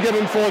penalty's been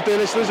given for, dear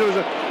listeners. There was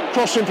a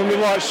crossing from the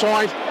right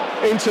side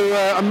into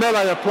a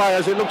melee of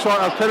players. It looks like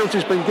a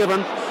penalty's been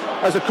given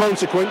as a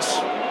consequence.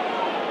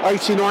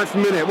 89th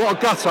minute. What a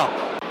gutter.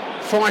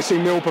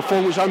 Fighting Mill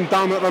performance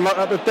undone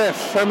at the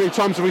death. How many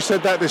times have we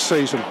said that this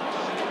season?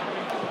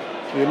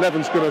 The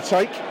 11's going to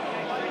take.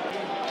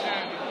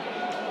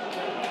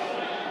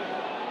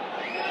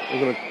 We're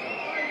going to...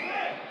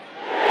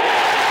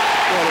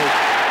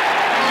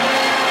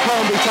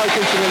 Can't be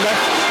taken to the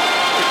left.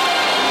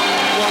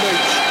 One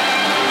each.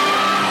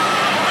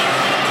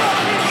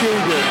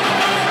 Hugo.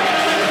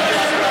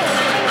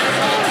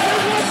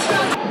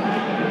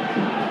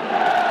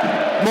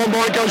 My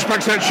mind goes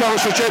back to that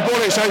chance for Jed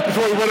Wallace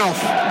before he went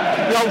off.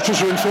 The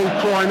ultras are in full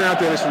cry now,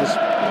 dear listeners.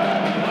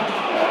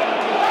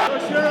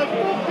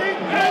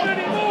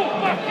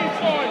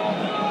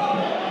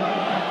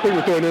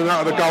 People doing it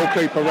out of the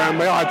goalkeeper around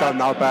me. I don't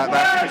know about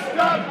that.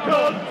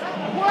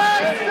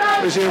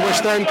 Is he a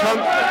West Ham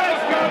cunt?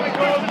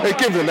 They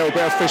give it a little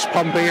bit of fist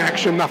pumping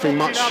action, nothing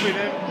much.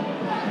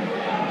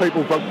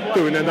 People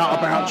doing their nut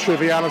about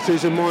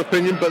trivialities, in my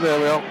opinion, but there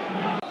we are.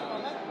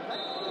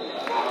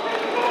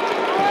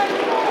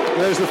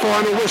 There's the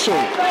final whistle.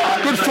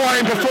 Good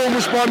fighting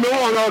performance by Mill.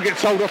 I know I get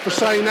told off for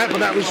saying that, but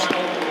that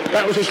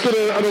was as good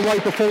an away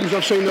performance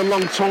I've seen in a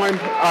long time.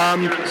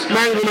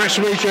 Man of the match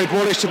for me, Jed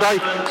Wallace today.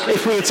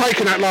 If we had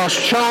taken that last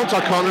chance, I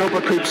can't help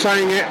but keep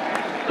saying it,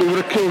 we would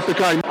have killed the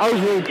game.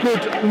 Overall,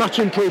 good, much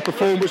improved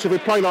performance. If we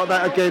play like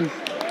that again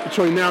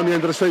between now and the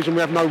end of the season,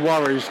 we have no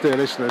worries, dear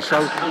listeners.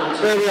 So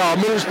there we are.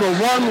 Middlesbrough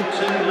 1,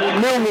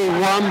 Millwall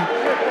 1.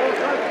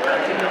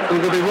 We're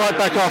going to be right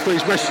back after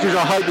these messages,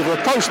 I hope, with a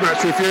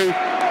post-match review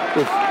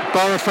with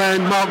Borough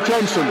fan Mark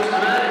Johnson.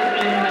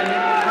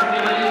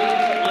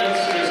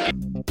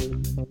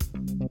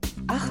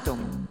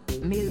 Achtung,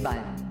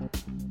 Millwall.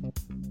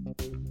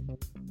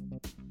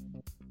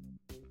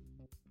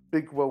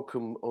 Big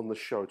welcome on the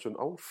show to an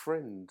old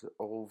friend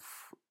of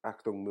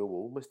Achtung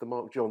Millwall, Mr.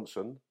 Mark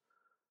Johnson.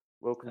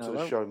 Welcome to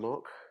the show,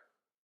 Mark.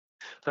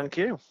 Thank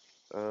you.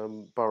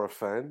 Borough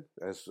fan,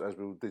 as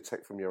we'll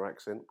detect from your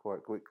accent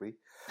quite quickly.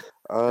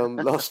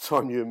 Last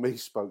time you and me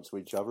spoke to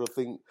each other, I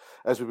think,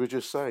 as we were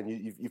just saying,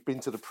 you've been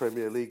to the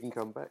Premier League and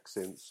come back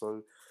since.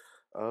 So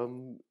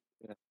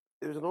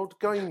it was an odd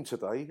game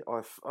today.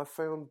 I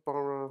found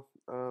Borough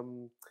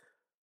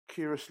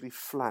curiously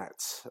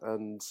flat,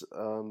 and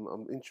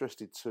I'm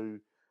interested to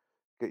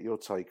get your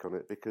take on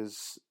it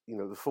because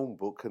the form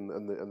book and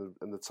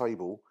the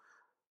table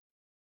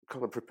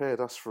kind of prepared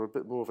us for a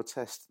bit more of a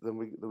test than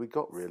we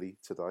got really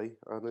today,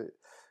 and it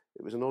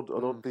was an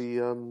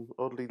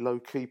oddly low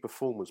key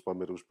performance by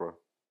Middlesbrough.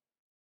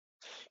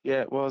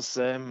 Yeah, it was.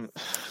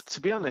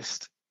 To be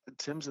honest, in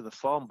terms of the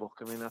form book,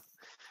 I mean,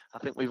 I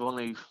think we've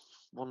only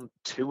won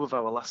 2 of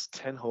our last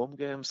 10 home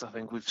games. I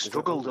think we've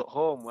struggled at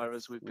home,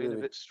 whereas we've been a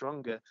bit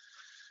stronger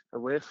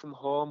away from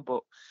home.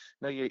 But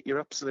no, you're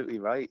absolutely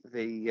right.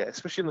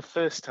 Especially in the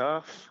first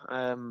half,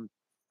 I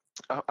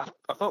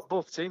thought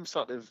both teams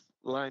sort of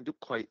lined up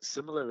quite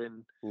similar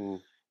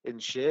in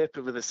shape,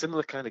 with a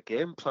similar kind of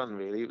game plan.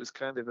 Really, it was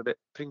kind of a bit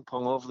ping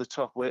pong over the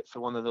top, wait for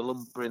one of the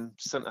lumbering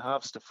centre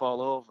halves to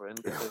fall over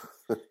and get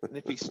a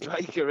nippy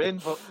striker in.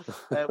 But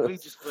we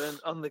just weren't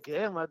on the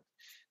game.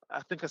 I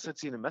think I said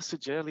to you in a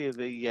message earlier,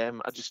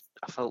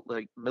 I felt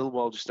like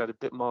Millwall just had a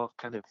bit more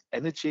kind of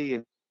energy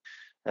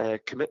and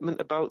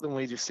commitment about them.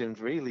 We just seemed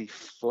really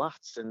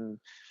flat, and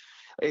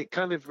it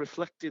kind of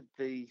reflected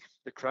the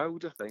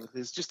crowd. I think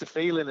there's just a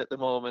feeling at the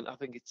moment. I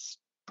think it's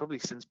probably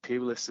since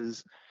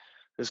Pulis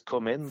has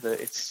come in that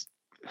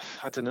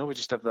I don't know, we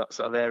just have that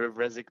sort of air of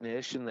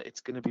resignation that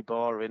it's going to be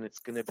boring, it's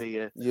going to be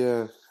a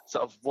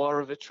sort of war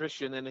of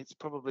attrition, and it's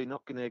probably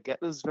not going to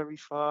get us very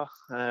far.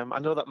 I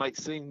know that might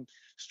seem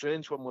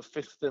strange when we're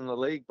 5th in the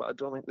league, but I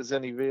don't think there's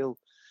any real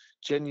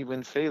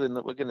genuine feeling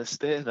that we're going to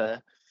stay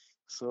there.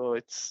 So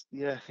it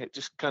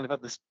just kind of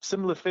had this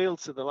similar feel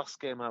to the last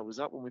game I was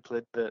at when we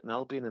played Burton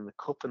Albion in the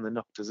Cup and they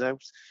knocked us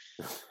out.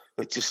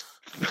 It just,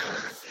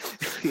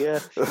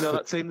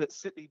 that team that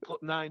City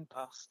put 9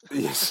 past.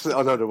 Yes,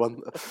 I know the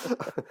one.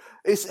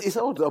 It's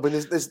odd. I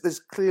mean,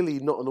 there's clearly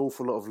not an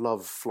awful lot of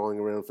love flying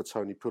around for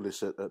Tony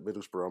Pulis at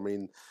Middlesbrough. I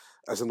mean,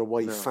 as an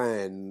away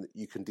fan,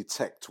 you can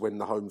detect when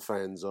the home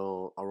fans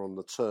are on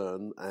the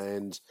turn,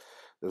 and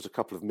there was a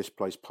couple of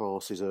misplaced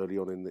passes early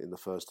on in the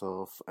first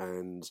half,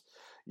 and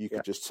you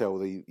could just tell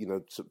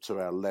to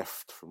our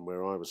left from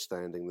where I was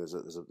standing, there's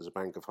a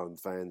bank of home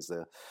fans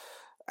there.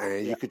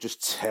 And you could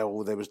just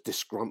tell there was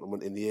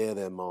disgruntlement in the air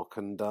there, Mark.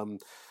 And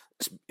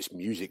it's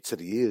music to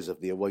the ears of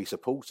the away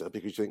supporter,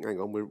 because you think, hang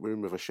on, we're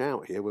in with a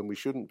shout here when we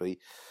shouldn't be.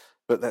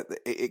 But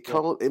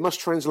it must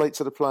translate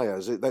to the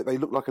players. They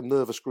look like a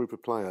nervous group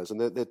of players,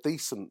 and they're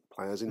decent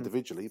players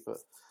individually, but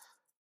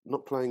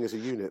not playing as a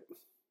unit.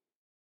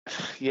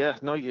 Yeah,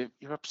 no, you're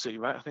absolutely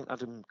right. I think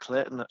Adam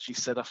Clayton actually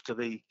said after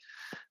the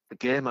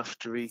game,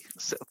 after he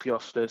set up your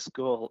first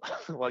goal,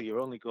 well, your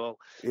only goal,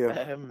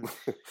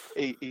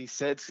 he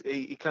said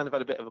he kind of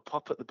had a bit of a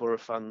pop at the Borough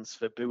fans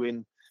for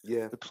booing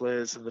the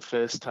players in the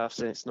first half,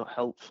 saying it's not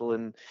helpful.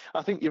 And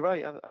I think you're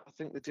right. I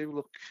think they do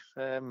look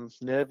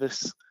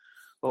nervous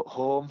at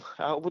home.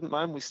 I wouldn't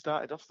mind. We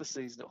started off the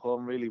season at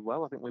home really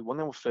well. I think we won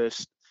our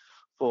first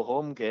 4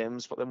 home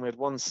games, but then we had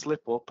one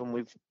slip up and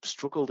we've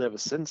struggled ever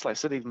since. Like I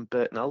said, even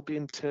Burton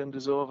Albion turned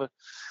us over.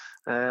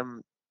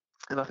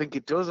 And I think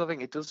it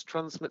does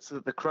transmit so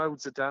that the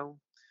crowds are down.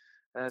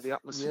 The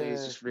atmosphere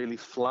is just really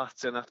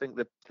flat, and I think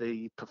that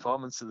the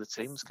performance of the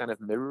team's kind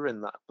of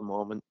mirroring that at the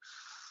moment.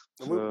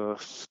 We're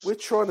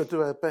trying to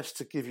do our best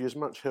to give you as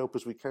much help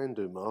as we can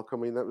do, Mark. I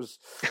mean, that was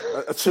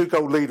a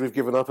 2-goal lead we've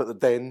given up at the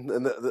Den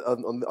and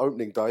on the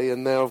opening day,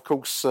 and now, of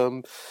course,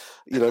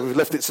 we've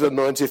left it to the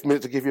 90th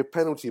minute to give you a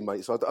penalty,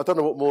 mate. So I don't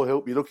know what more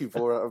help you're looking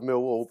for out of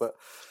Millwall, but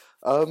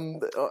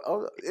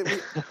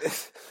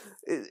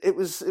it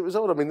was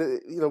odd. I mean,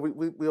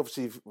 we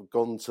obviously have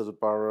gone to the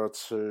Borough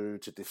to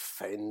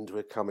defend.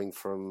 We're coming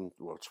from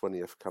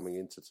 20th coming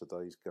into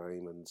today's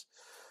game, and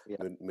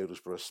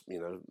Middlesbrough,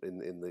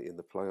 in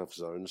the playoff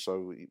zone.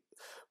 So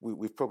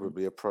we've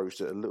probably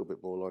approached it a little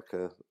bit more like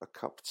a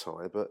cup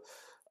tie. But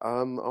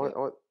I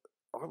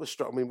was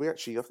struck. I mean, I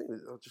think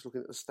I'm just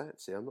looking at the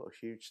stats here. I'm not a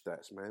huge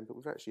stats man, but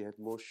we've actually had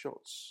more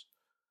shots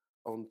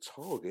on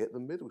target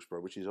than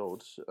Middlesbrough, which is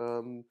odd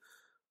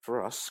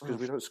for us because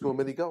we don't score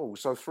many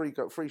goals. So three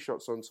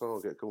shots on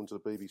target according to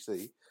the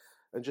BBC,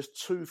 and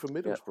just 2 for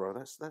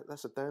Middlesbrough.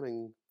 That's a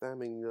damning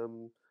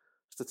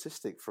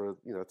statistic for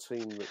a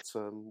team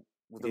that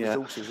with the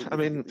resources. I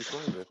mean,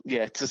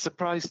 it's a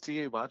surprise to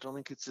you, but I don't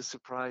think it's a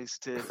surprise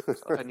to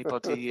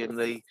anybody in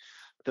the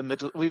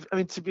middle.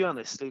 To be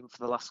honest, even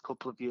for the last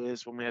couple of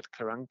years when we had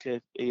Karanka,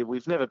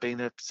 we've never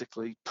been a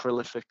particularly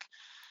prolific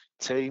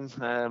team.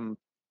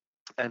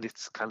 And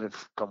it's kind of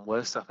gone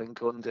worse, I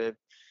think, under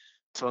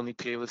Tony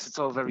Pulis. It's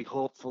all very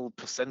hopeful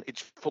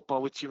percentage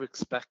football, which you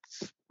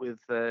expect with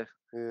Mr.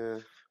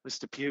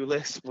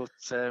 Pulis, but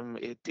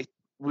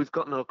we've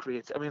got no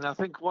creative. I mean, I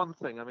think one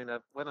thing,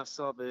 when I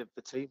saw the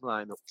team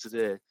line up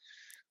today,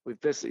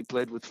 we've basically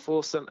played with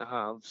 4 centre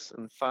halves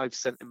and 5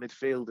 centre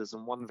midfielders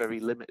and 1 very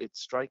limited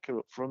striker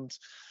up front.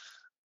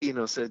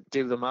 so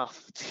do the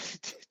math.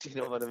 Do you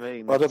know what I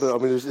mean? I don't know. I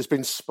mean, it's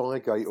been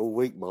Spygate all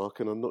week, Mark,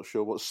 and I'm not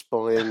sure what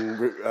spying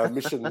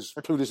missions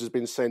Pulis has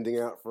been sending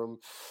out from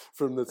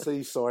the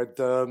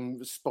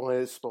Teesside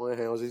spy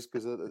houses,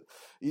 because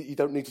you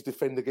don't need to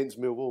defend against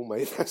Millwall,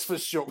 mate. That's for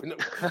sure.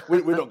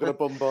 We're not going to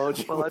bombard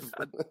you. Well,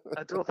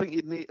 I don't think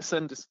you'd need to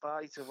send a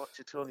spy to watch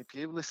a Tony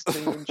Pulis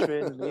team in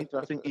training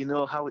either. I think you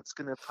know how it's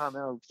going to pan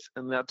out,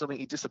 and I don't think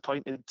he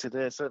disappointed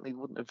today. Certainly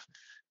wouldn't have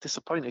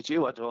disappointed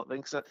you, I don't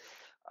think. So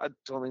I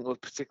don't think it was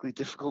particularly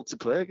difficult to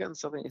play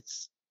against. I think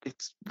it's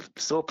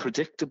so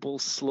predictable,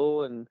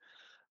 slow, and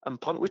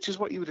which is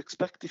what you would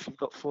expect if you've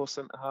got 4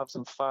 centre halves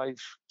and 5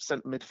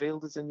 centre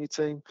midfielders in your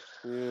team.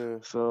 Yeah.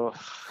 So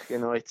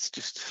it's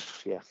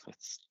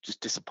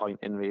just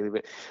disappointing, really.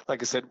 But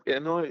like I said, I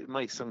know it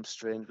might sound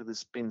strange with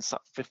us being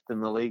sat 5th in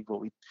the league, but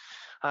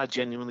I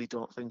genuinely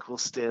don't think we'll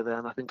stay there,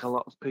 and I think a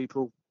lot of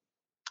people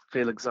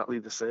feel exactly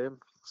the same.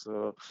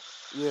 So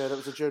yeah, there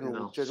was a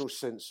general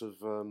sense of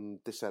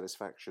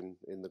dissatisfaction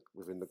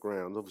within the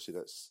ground. Obviously,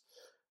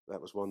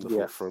 that was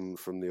wonderful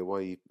from the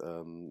away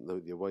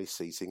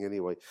seating.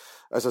 Anyway,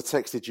 as I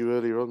texted you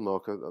earlier on,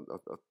 Mark,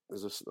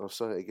 I'll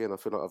say it again. I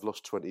feel like I've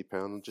lost £20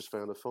 and just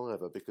found a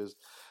fiver, because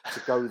to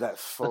go that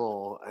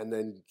far and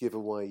then give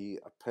away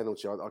a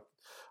penalty,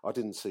 I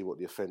didn't see what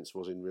the offence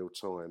was in real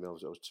time. I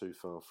was too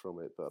far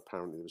from it, but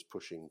apparently there was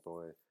pushing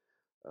by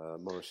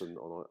Morrison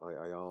on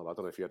Ayala. I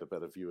don't know if you had a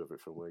better view of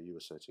it from where you were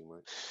sitting,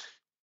 mate.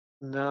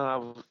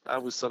 No, I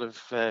was sort of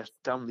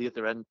down the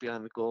other end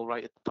behind the goal,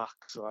 right at the back.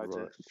 So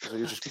so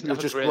you're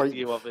just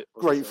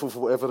grateful for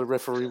whatever the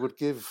referee would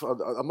give.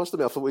 I must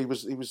admit, I thought he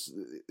was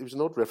an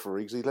odd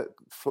referee, because he let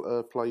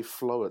play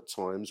flow at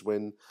times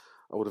when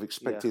I would have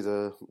expected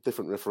a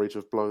different referee to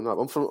have blown up.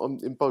 I'm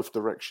in both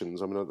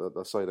directions. I mean,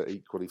 I say that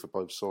equally for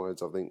both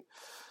sides. I think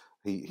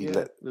he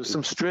let. There was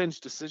some strange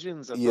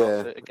decisions. I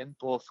thought, again,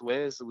 both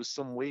ways. There was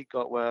some we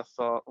got where I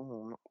thought,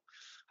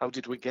 how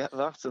did we get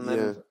that? And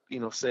then,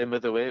 same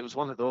other way. It was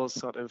one of those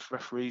sort of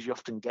referees you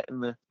often get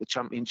in the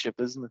Championship,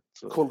 isn't it?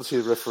 So. Quality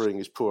of refereeing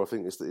is poor. I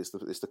think it's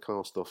the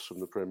cast-offs from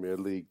the Premier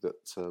League that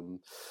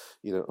aren't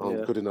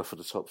good enough for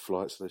the top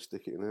flight, so they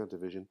stick it in our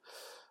division.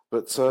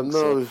 But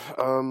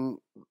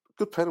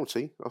good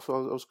penalty. I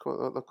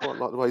quite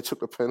like the way he took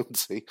the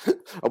penalty.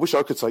 I wish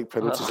I could take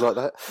penalties like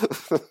that.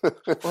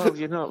 Well,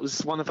 it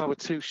was one of our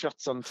 2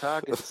 shots on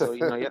target, so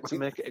you had to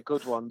make it a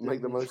good one.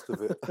 Make the most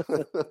of it.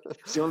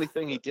 It's the only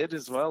thing he did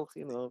as well.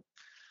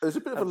 There's a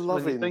bit of a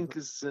loving. A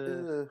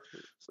little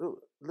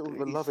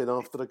bit of loving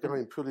after the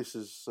game. Pulis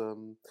is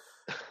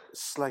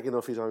slagging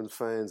off his own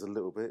fans a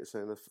little bit,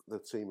 saying the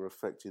team are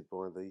affected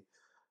by the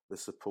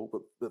support,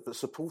 but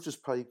supporters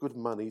pay good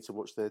money to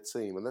watch their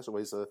team, and that's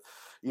always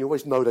you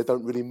always know they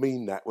don't really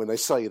mean that when they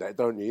say that,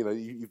 don't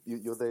you?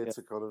 You're there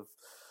to kind of,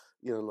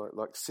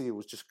 like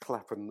Seals, just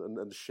clap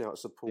and shout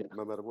support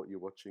no matter what you're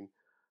watching.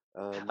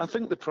 I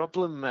think the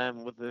problem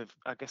with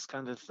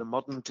the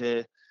modern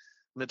day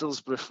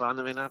Middlesbrough fan.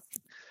 I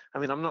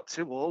mean, I'm not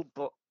too old,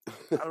 but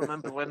I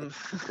remember when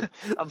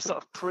I'm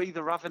sort of pre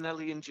the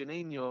Ravanelli and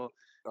Janino.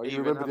 Oh, you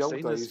remember the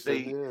old days?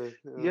 At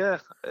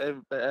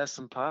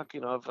Ayresome Park,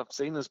 I've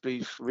seen us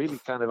be really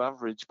kind of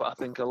average, but I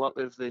think a lot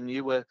of the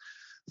newer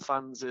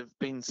fans have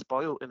been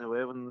spoilt in a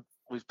way when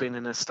we've been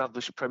an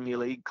established Premier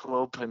League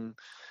club, and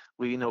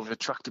we've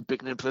attracted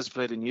big names,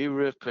 played in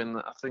Europe, and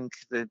I think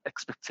the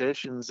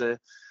expectations are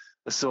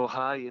so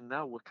high, and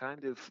now we're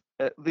kind of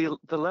at the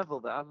level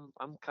that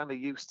I'm kind of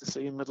used to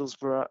seeing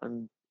Middlesbrough at,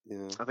 and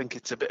I think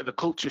it's a bit of a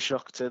culture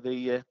shock to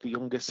the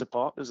younger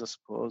supporters, I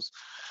suppose.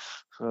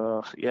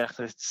 So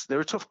they're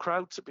a tough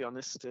crowd, to be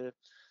honest. To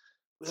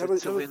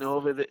win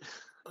over the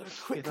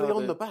quickly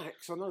on the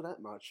backs. I know that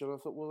much, and I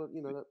thought, well,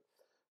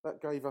 that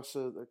gave us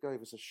a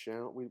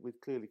shout.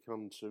 We'd clearly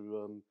come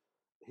to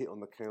hit on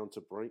the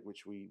counter break,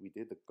 which we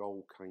did. The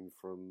goal came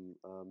from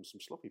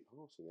some sloppy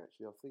passing.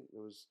 Actually, I think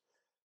there was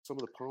some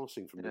of the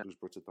passing from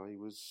Middlesbrough today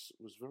was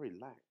very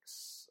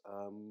lax,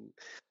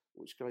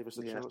 which gave us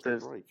a chance to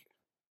break.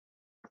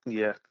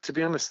 Yeah, to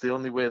be honest, the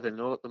only way they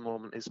know at the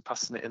moment is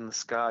passing it in the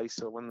sky.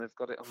 So when they've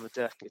got it on the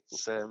deck,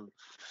 it's a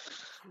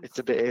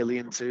bit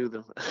alien to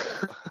them.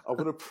 I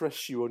want to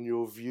press you on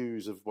your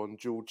views of one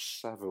George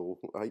Saville,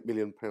 £8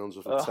 million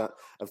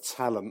of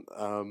talent,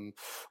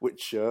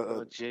 which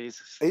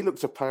Jesus, he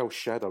looked a pale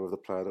shadow of the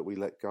player that we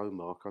let go,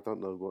 Mark. I don't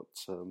know what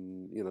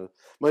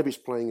maybe he's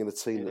playing in a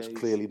team that's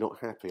clearly not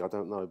happy. I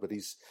don't know, but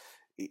he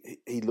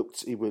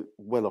was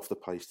well off the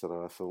pace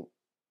today, I thought.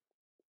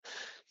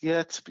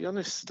 Yeah, to be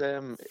honest,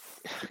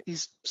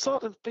 he's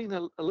sort of been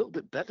a little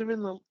bit better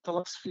in the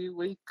last few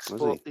weeks.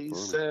 He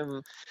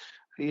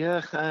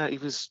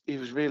was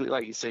really,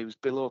 like you say, he was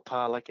below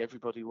par, like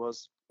everybody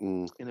was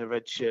in a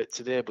red shirt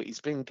today. But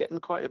he's been getting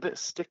quite a bit of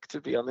stick,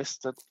 to be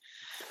honest.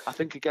 I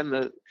think again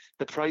the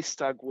price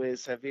tag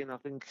weighs heavy, and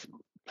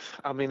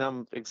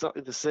I'm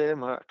exactly the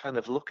same. I kind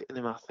of look at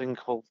him, I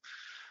think, well,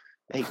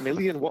 8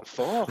 million, what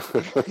for?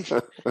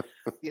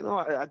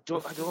 I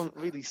don't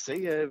really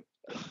see a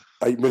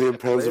 £8 million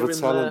of a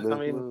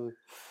talent.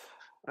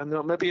 I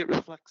know, maybe it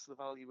reflects the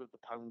value of the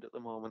pound at the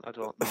moment. I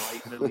don't know,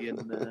 8 million.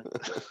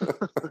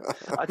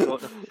 I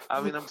don't know.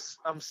 I mean,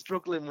 I'm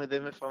struggling with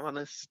him, if I'm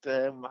honest.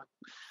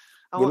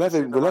 We'll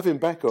have him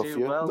back off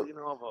you. Well, you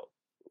know, but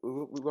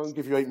we won't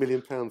give you £8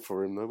 million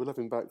for him, though. We'll have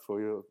him back for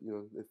you, you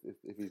know,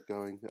 if he's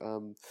going.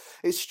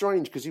 It's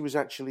strange because he was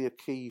actually a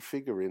key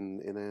figure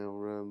in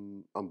our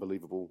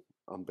unbelievable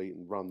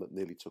unbeaten run that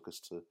nearly took us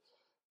to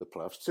the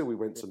playoffs. Till we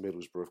went to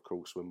Middlesbrough, of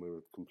course, when we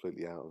were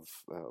completely out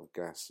of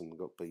gas and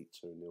got beat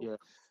 2-0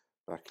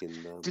 back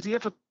in. Did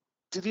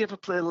he ever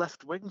play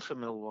left wing for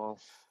Millwall?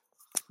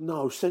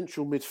 No,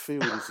 central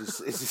midfield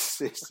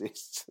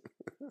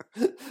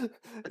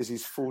is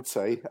his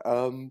forte.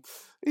 I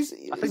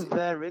think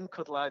therein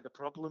could lie the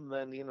problem.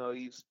 Then, you know,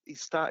 he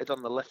started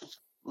on the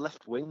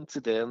left wing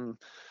today, and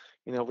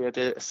you know, we had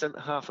a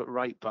centre half at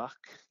right back.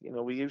 You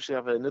know, we usually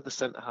have another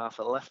centre half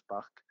at left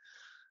back.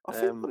 I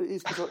think what it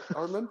is, because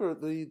I remember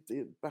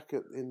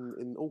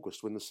in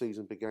August when the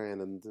season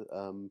began, and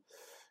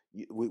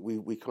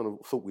we kind of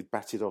thought we'd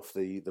batted off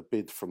the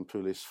bid from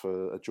Pulis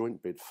for a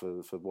joint bid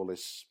for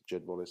Wallace,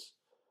 Jed Wallace,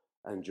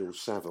 and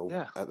Jules Saville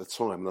at the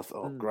time, and I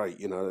thought, oh great,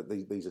 you know,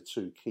 these are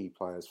two key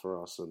players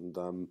for us,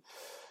 and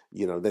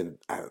you know, then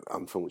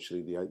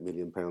unfortunately the £8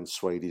 million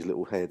swayed his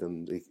little head,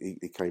 and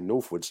he came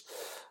northwards.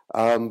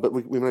 But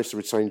we managed to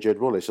retain Jed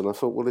Wallace, and I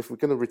thought, well, if we're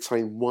going to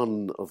retain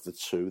one of the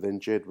two, then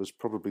Jed was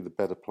probably the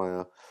better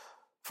player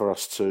for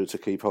us to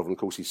keep hold of. And of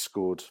course, he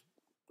scored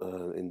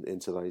in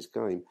today's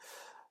game.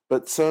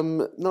 But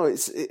no,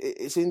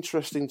 it's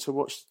interesting to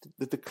watch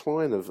the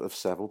decline of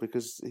Saville,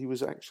 because he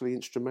was actually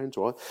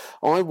instrumental.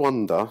 I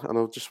wonder, and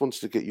I just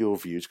wanted to get your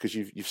views, because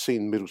you've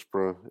seen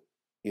Middlesbrough,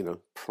 you know,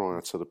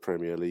 prior to the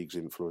Premier League's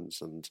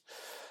influence and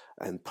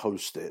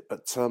post it.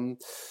 But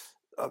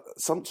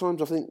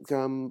sometimes I think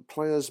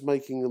players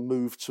making a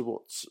move to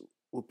what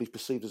would be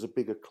perceived as a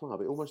bigger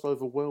club, it almost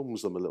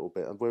overwhelms them a little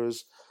bit. And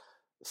whereas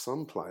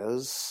some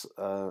players,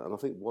 and I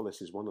think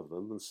Wallace is one of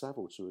them, and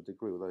Saville to a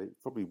degree, they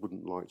probably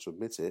wouldn't like to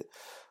admit it,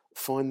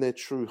 find their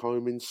true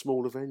home in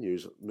smaller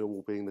venues.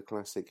 Millwall being the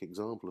classic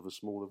example of a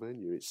smaller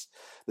venue. It's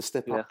the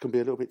step up can be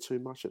a little bit too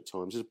much at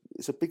times.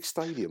 It's a big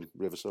stadium,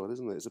 Riverside,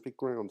 isn't it? It's a big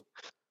ground.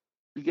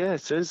 Yeah,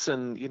 it is,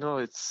 and you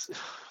know,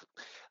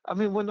 I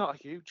mean, we're not a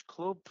huge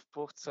club,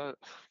 but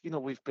you know,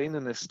 we've been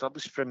an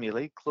established Premier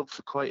League club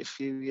for quite a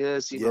few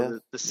years. You know,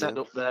 the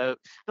setup there,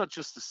 not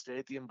just the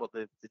stadium, but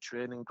the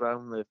training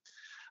ground.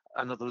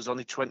 I know there was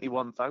only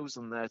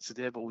 21,000 there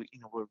today, but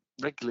we're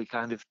regularly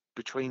kind of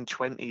between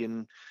 20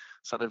 and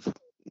sort of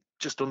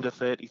just under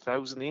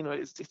 30,000. You know,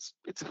 it's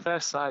a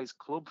fair sized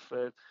club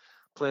for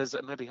players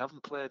that maybe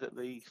haven't played at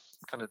the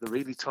kind of the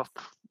really top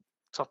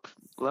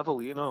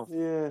level, you know.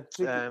 Yeah,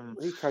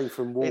 he came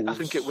from Wolves. I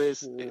think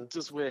it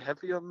does weigh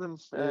heavy on them.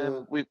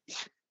 We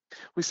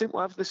seem to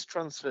have this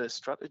transfer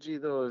strategy,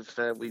 though,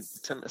 of we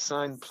tend to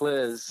sign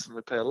players, and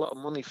we pay a lot of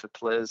money for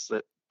players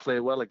that play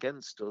well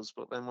against us,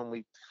 but then when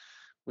we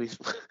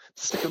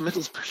stick a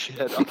Middlesbrough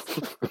shirt off,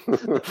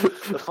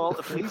 the fall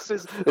to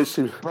pieces.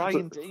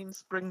 Brian Dean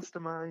springs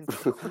to mind.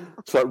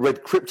 It's like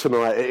red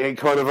kryptonite. It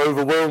kind of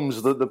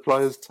overwhelms the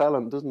players'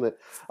 talent, doesn't it?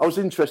 I was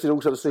interested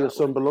also to see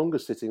Assombalonga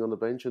sitting on the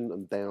bench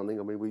and Downing.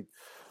 I mean,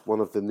 one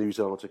of the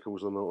news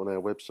articles on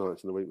our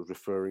websites in the week was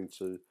referring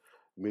to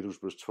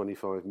Middlesbrough's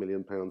 £25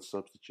 million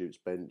substitutes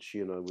bench,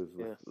 you know, with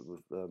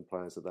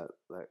players of that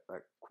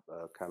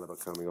calibre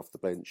coming off the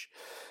bench.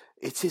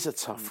 It is a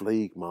tough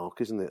league,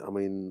 Mark, isn't it? I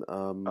mean,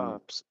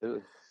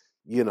 absolutely.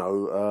 You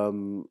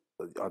know,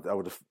 I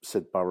would have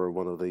said Borough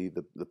one of the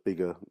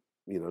bigger,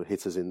 you know,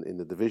 hitters in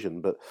the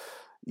division, but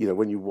you know,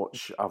 when you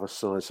watch other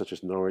sides such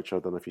as Norwich, I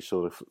don't know if you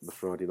saw the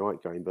Friday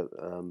night game, but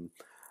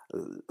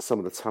some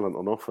of the talent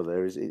on offer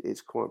there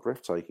it's quite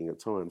breathtaking at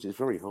times. It's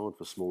very hard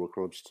for smaller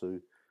clubs to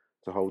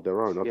hold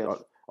their own.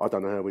 I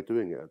don't know how we're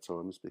doing it at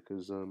times,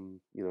 because you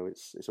know,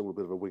 it's all a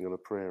bit of a wing and a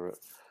prayer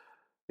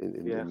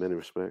in many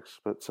respects.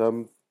 But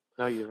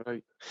no, you're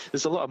right.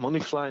 There's a lot of money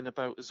flying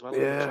about as well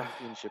in the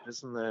Championship,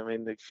 isn't there?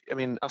 I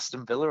mean,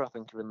 Aston Villa, I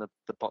think, are in the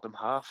bottom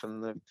half,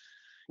 and they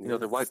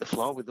wiped the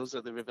floor with us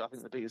at the River. I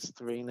think they beat us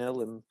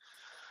 3-0, and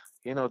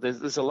you know,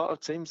 there's a lot of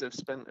teams that have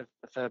spent a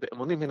fair bit of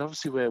money. I mean,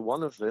 obviously we're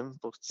one of them,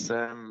 but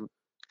the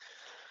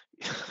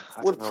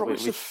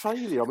price of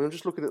failure. I mean, I'm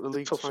just looking at the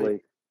league table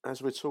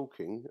as we're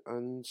talking,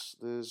 and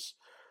there's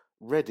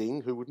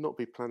Reading, who would not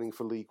be planning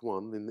for League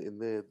One in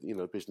their, you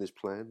know, business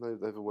plan.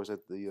 They've always had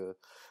the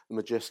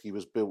Majeski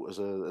was built as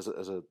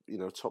a you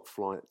know, top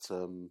flight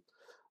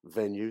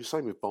venue.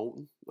 Same with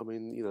Bolton. I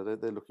mean, you know,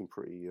 they're looking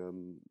pretty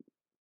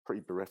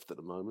bereft at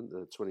the moment.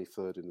 They're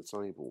 23rd in the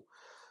table.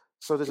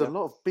 So there's a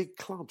lot of big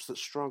clubs that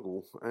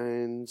struggle,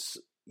 and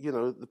you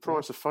know, the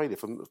price of failure.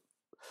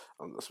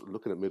 I'm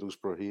looking at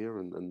Middlesbrough here,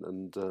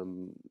 and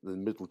the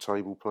middle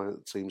table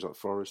teams like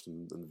Forest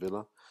and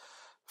Villa.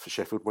 For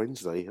Sheffield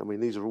Wednesday, I mean,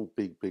 these are all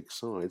big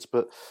sides,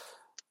 but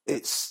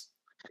it's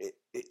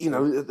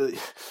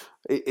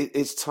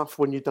tough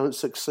when you don't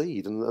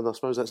succeed, and I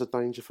suppose that's a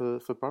danger for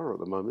Borough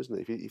at the moment, isn't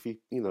it? If you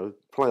you know,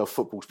 playoff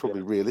football's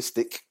probably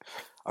realistic.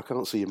 I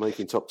can't see you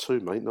making top two,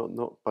 mate.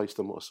 Not based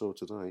on what I saw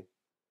today.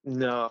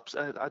 No,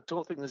 I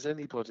don't think there's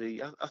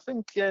anybody. I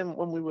think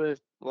when we were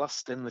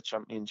last in the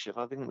Championship,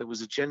 I think there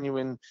was a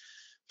genuine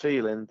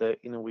feeling that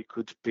we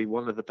could be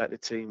one of the better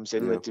teams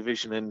in the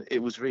division, and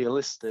it was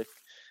realistic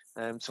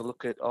to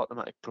look at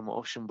automatic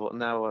promotion. But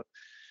now,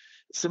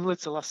 similar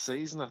to last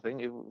season, I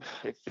think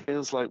it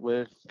feels like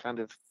we're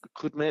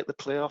could make the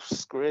playoffs,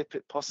 scrape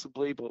it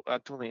possibly, but I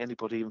don't think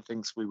anybody even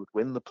thinks we would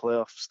win the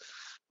playoffs.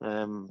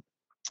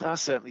 I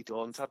certainly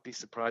don't. I'd be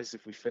surprised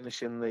if we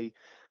finish in the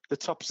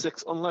top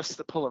six, unless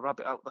they pull a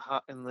rabbit out the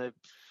hat in the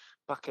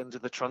back end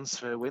of the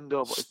transfer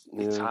window. But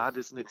it's hard,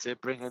 isn't it, to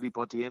bring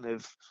anybody in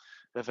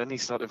of any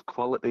sort of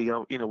quality.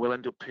 We'll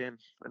end up paying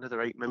another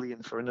 $8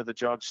 million for another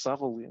George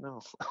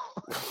Saville.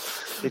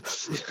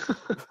 It's.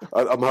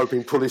 I'm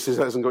hoping Pulisic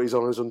hasn't got his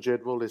eyes on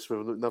Jed Wallace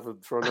for another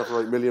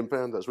 £8 million.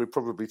 We'd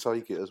probably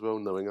take it as well,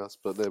 knowing us.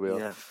 But there we are.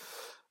 Yeah.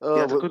 He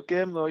had a good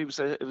game though. It was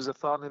a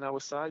thorn in our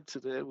side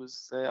today.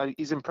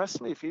 He's impressed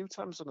me a few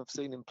times when I've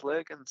seen him play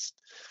against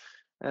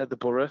the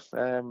Borough.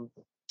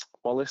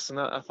 Wallace, and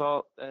I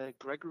thought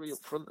Gregory up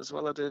front as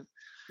well had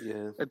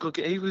a good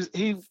game.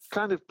 He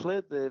kind of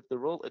played the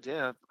role today.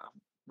 I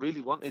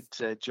really wanted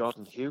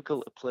Jordan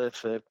Hugill to play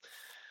for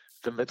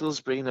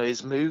Middlesbrough.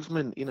 His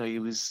movement, he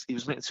was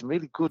making some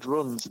really good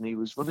runs, and he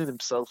was running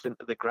himself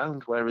into the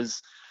ground.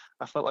 Whereas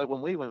I felt like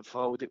when we went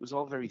forward, it was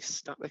all very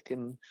static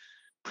and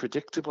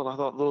predictable. I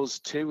thought those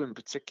two in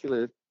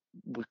particular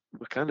were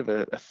kind of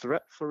a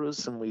threat for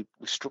us, and we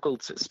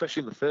struggled,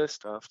 especially in the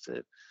first half,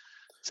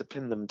 to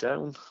pin them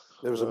down.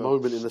 There was a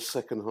moment in the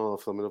second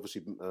half. I mean,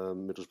 obviously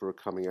Middlesbrough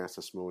coming at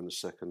us more in the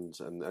second,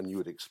 and you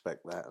would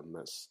expect that, and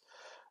that's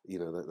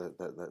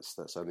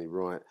that's only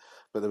right.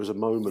 But there was a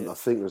moment. I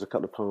think there was a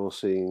couple of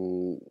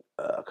passing.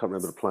 I can't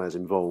remember the players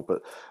involved,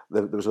 but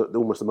there was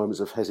almost a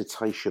moment of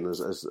hesitation as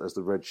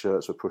the red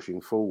shirts were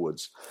pushing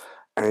forwards.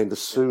 And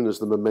as soon as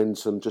the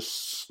momentum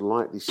just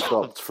slightly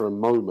stopped for a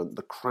moment,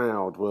 the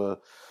crowd were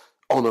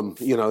on them.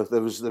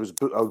 There was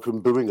open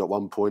booing at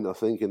one point, I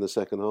think, in the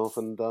second half,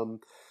 and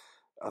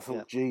I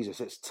thought, Jesus,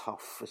 it's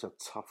tough. It's a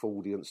tough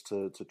audience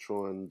to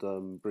try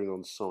and bring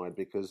on side,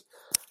 because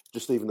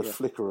just even a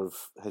flicker of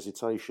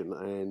hesitation,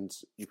 and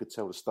you could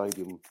tell the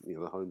stadium,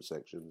 the home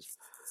sections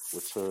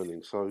were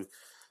turning. So,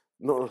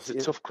 it's a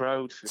tough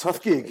crowd.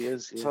 Tough gig.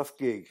 Tough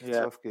gig.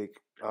 Tough gig.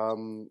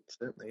 It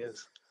certainly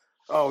is.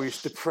 Oh,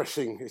 it's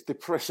depressing. It's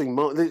depressing.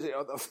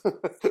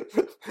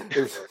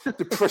 It's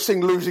depressing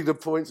losing the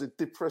points. It's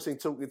depressing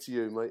talking to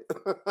you, mate.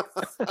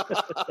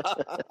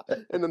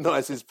 In the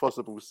nicest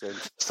possible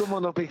sense.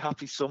 Someone will be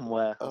happy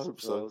somewhere. I hope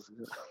so.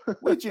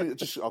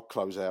 I'll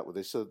close out with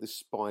this.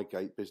 This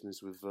Spygate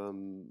business with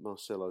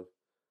Marcelo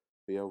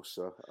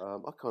Bielsa.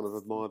 I kind of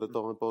admire the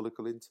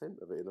diabolical intent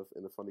of it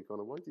in a funny kind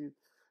of way. Do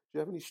you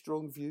have any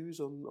strong views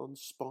on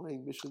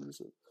spying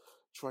missions,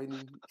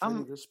 training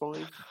for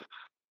spying?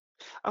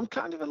 I'm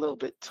kind of a little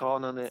bit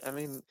torn on it. I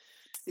mean,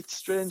 it's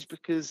strange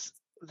because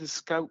there's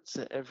scouts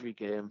at every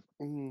game.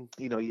 You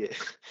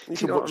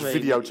can watch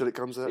video till it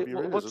comes out of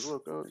your ears as well,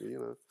 can't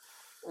you?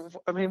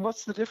 I mean,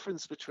 what's the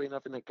difference between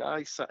having a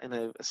guy sat in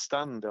a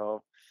stand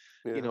or,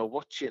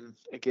 watching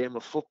a game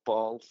of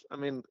football? I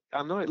mean,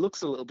 I know it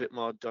looks a little bit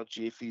more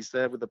dodgy if he's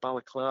there with a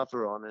balaclava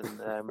on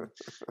and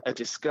a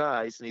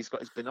disguise, and he's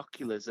got his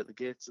binoculars at the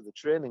gates of the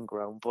training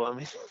ground. But I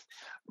mean,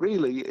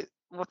 really,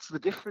 what's the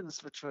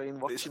difference between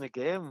watching a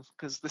game?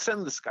 Because they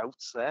send the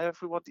scouts there.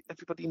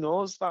 Everybody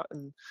knows that,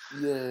 and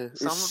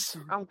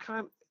I'm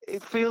kind.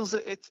 It feels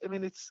that it's. I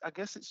mean, I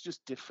guess it's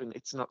just different.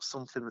 It's not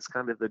something that's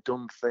kind of the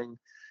done thing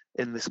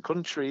in this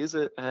country, is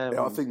it?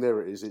 I think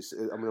there it is.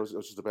 I was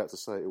just about to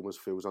say it almost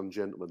feels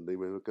ungentlemanly.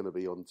 We're going to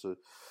be on to.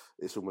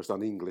 It's almost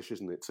un-English,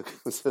 isn't it,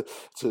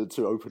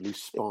 to openly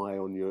spy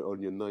on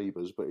your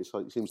neighbours? But it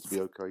seems to be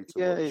okay to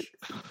watch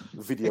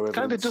video. It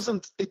kind of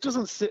doesn't. It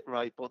doesn't sit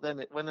right. But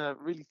then when I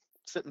really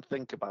sit and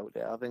think about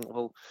it, I think,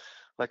 well,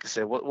 like I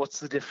say, what's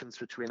the difference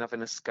between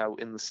having a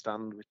scout in the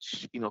stand,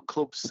 which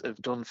clubs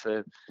have done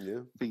for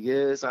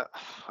years? I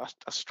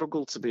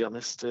struggle, to be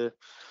honest, to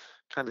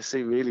kind of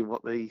see really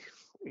what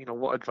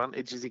what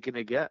advantage is he going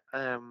to get.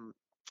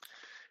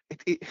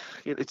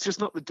 It's just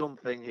not the dumb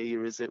thing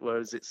here, is it?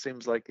 Whereas it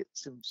seems to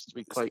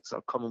be quite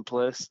sort of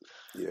commonplace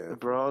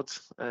abroad.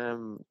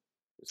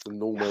 It's the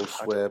normal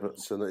swear, but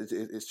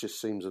it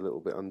just seems a little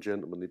bit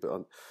ungentlemanly.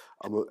 But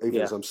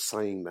as I'm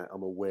saying that,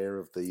 I'm aware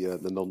of the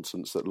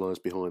nonsense that lies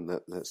behind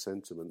that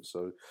sentiment.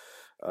 So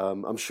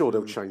I'm sure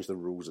they'll change the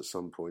rules at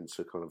some point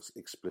to kind of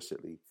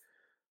explicitly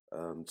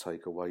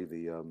take away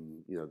the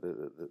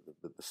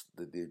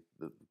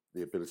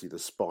ability to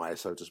spy,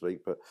 so to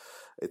speak. But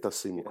it does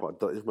seem it's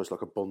almost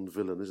like a Bond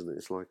villain, isn't it?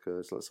 It's like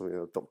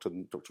something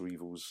Dr.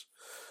 Evil's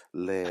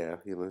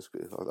lair.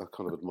 I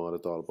kind of admire the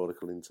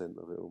diabolical intent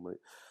of it all, mate.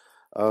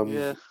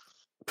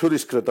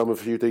 Pulis could have done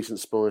with a few decent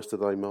spies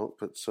today, Mark,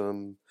 but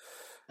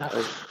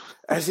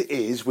as it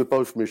is, we're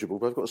both miserable.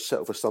 We've got to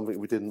settle for something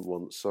we didn't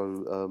want.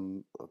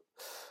 So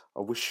I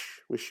wish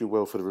you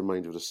well for the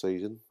remainder of the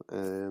season.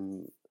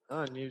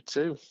 And you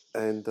too.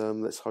 And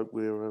let's hope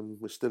we're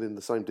still in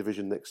the same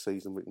division next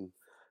season. We can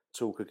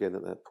talk again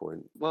at that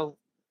point. Well,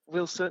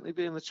 we'll certainly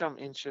be in the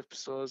championship.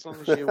 So as long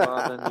as you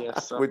are, then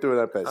yes, we're doing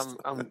our best.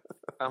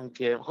 I'm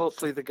game.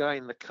 Hopefully, the guy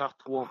in the cap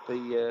won't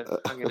be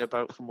hanging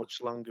about for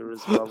much longer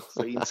as well.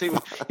 So you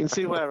can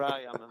see where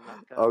I am in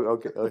that.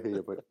 I'll hear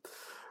you, mate.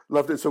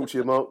 Lovely to talk to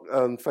you, Mark,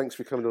 and thanks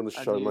for coming on the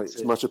show, mate.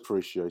 It's much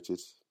appreciated.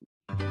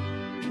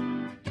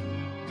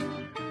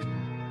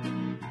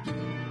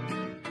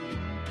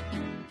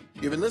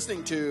 You've been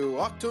listening to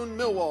Achtung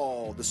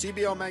Millwall, the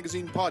CBL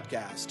Magazine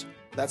podcast.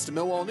 That's the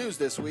Millwall news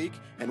this week,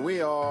 and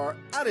we are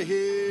out of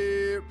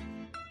here.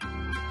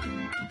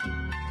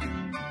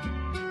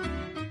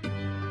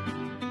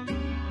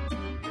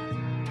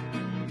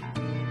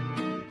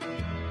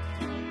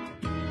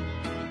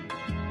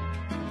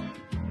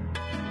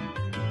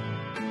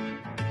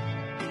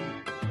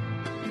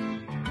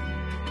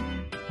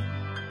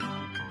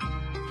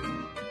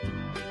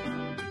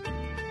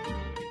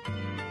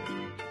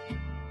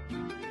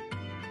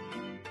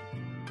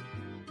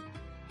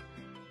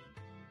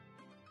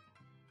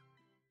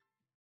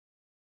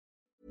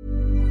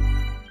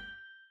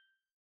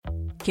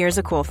 Here's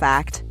a cool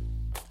fact.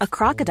 A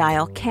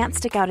crocodile can't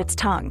stick out its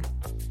tongue.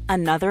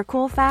 Another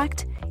cool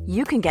fact,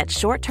 you can get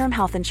short-term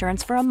health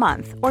insurance for a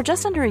month or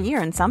just under a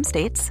year in some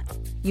states.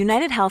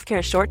 United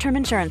Healthcare short-term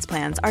insurance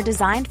plans are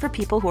designed for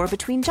people who are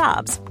between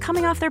jobs,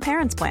 coming off their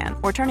parents' plan,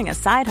 or turning a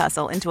side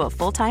hustle into a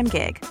full-time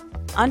gig.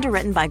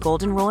 Underwritten by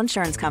Golden Rule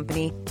Insurance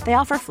Company, they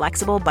offer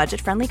flexible,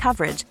 budget-friendly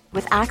coverage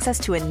with access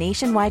to a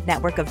nationwide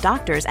network of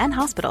doctors and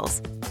hospitals.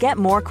 Get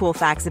more cool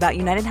facts about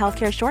United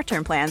Healthcare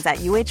short-term plans at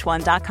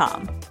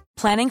uh1.com.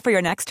 Planning for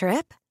your next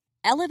trip?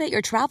 Elevate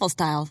your travel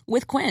style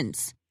with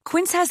Quince.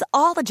 Quince has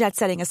all the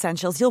jet-setting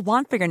essentials you'll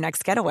want for your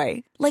next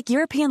getaway, like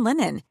European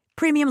linen,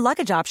 premium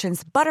luggage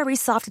options, buttery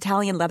soft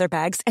Italian leather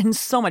bags, and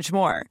so much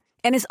more.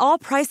 And is all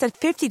priced at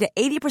 50 to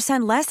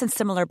 80% less than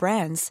similar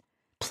brands.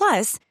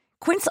 Plus,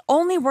 Quince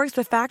only works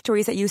with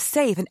factories that use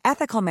safe and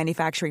ethical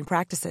manufacturing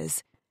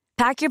practices.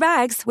 Pack your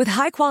bags with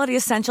high-quality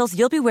essentials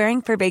you'll be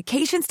wearing for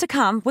vacations to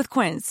come with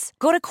Quince.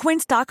 Go to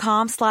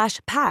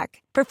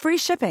quince.com/pack for free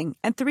shipping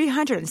and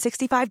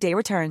 365-day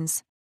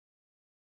returns.